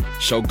McCrispy.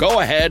 So go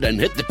ahead and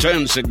hit the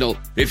turn signal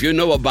if you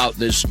know about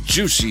this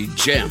juicy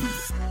gem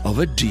of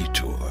a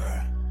detour.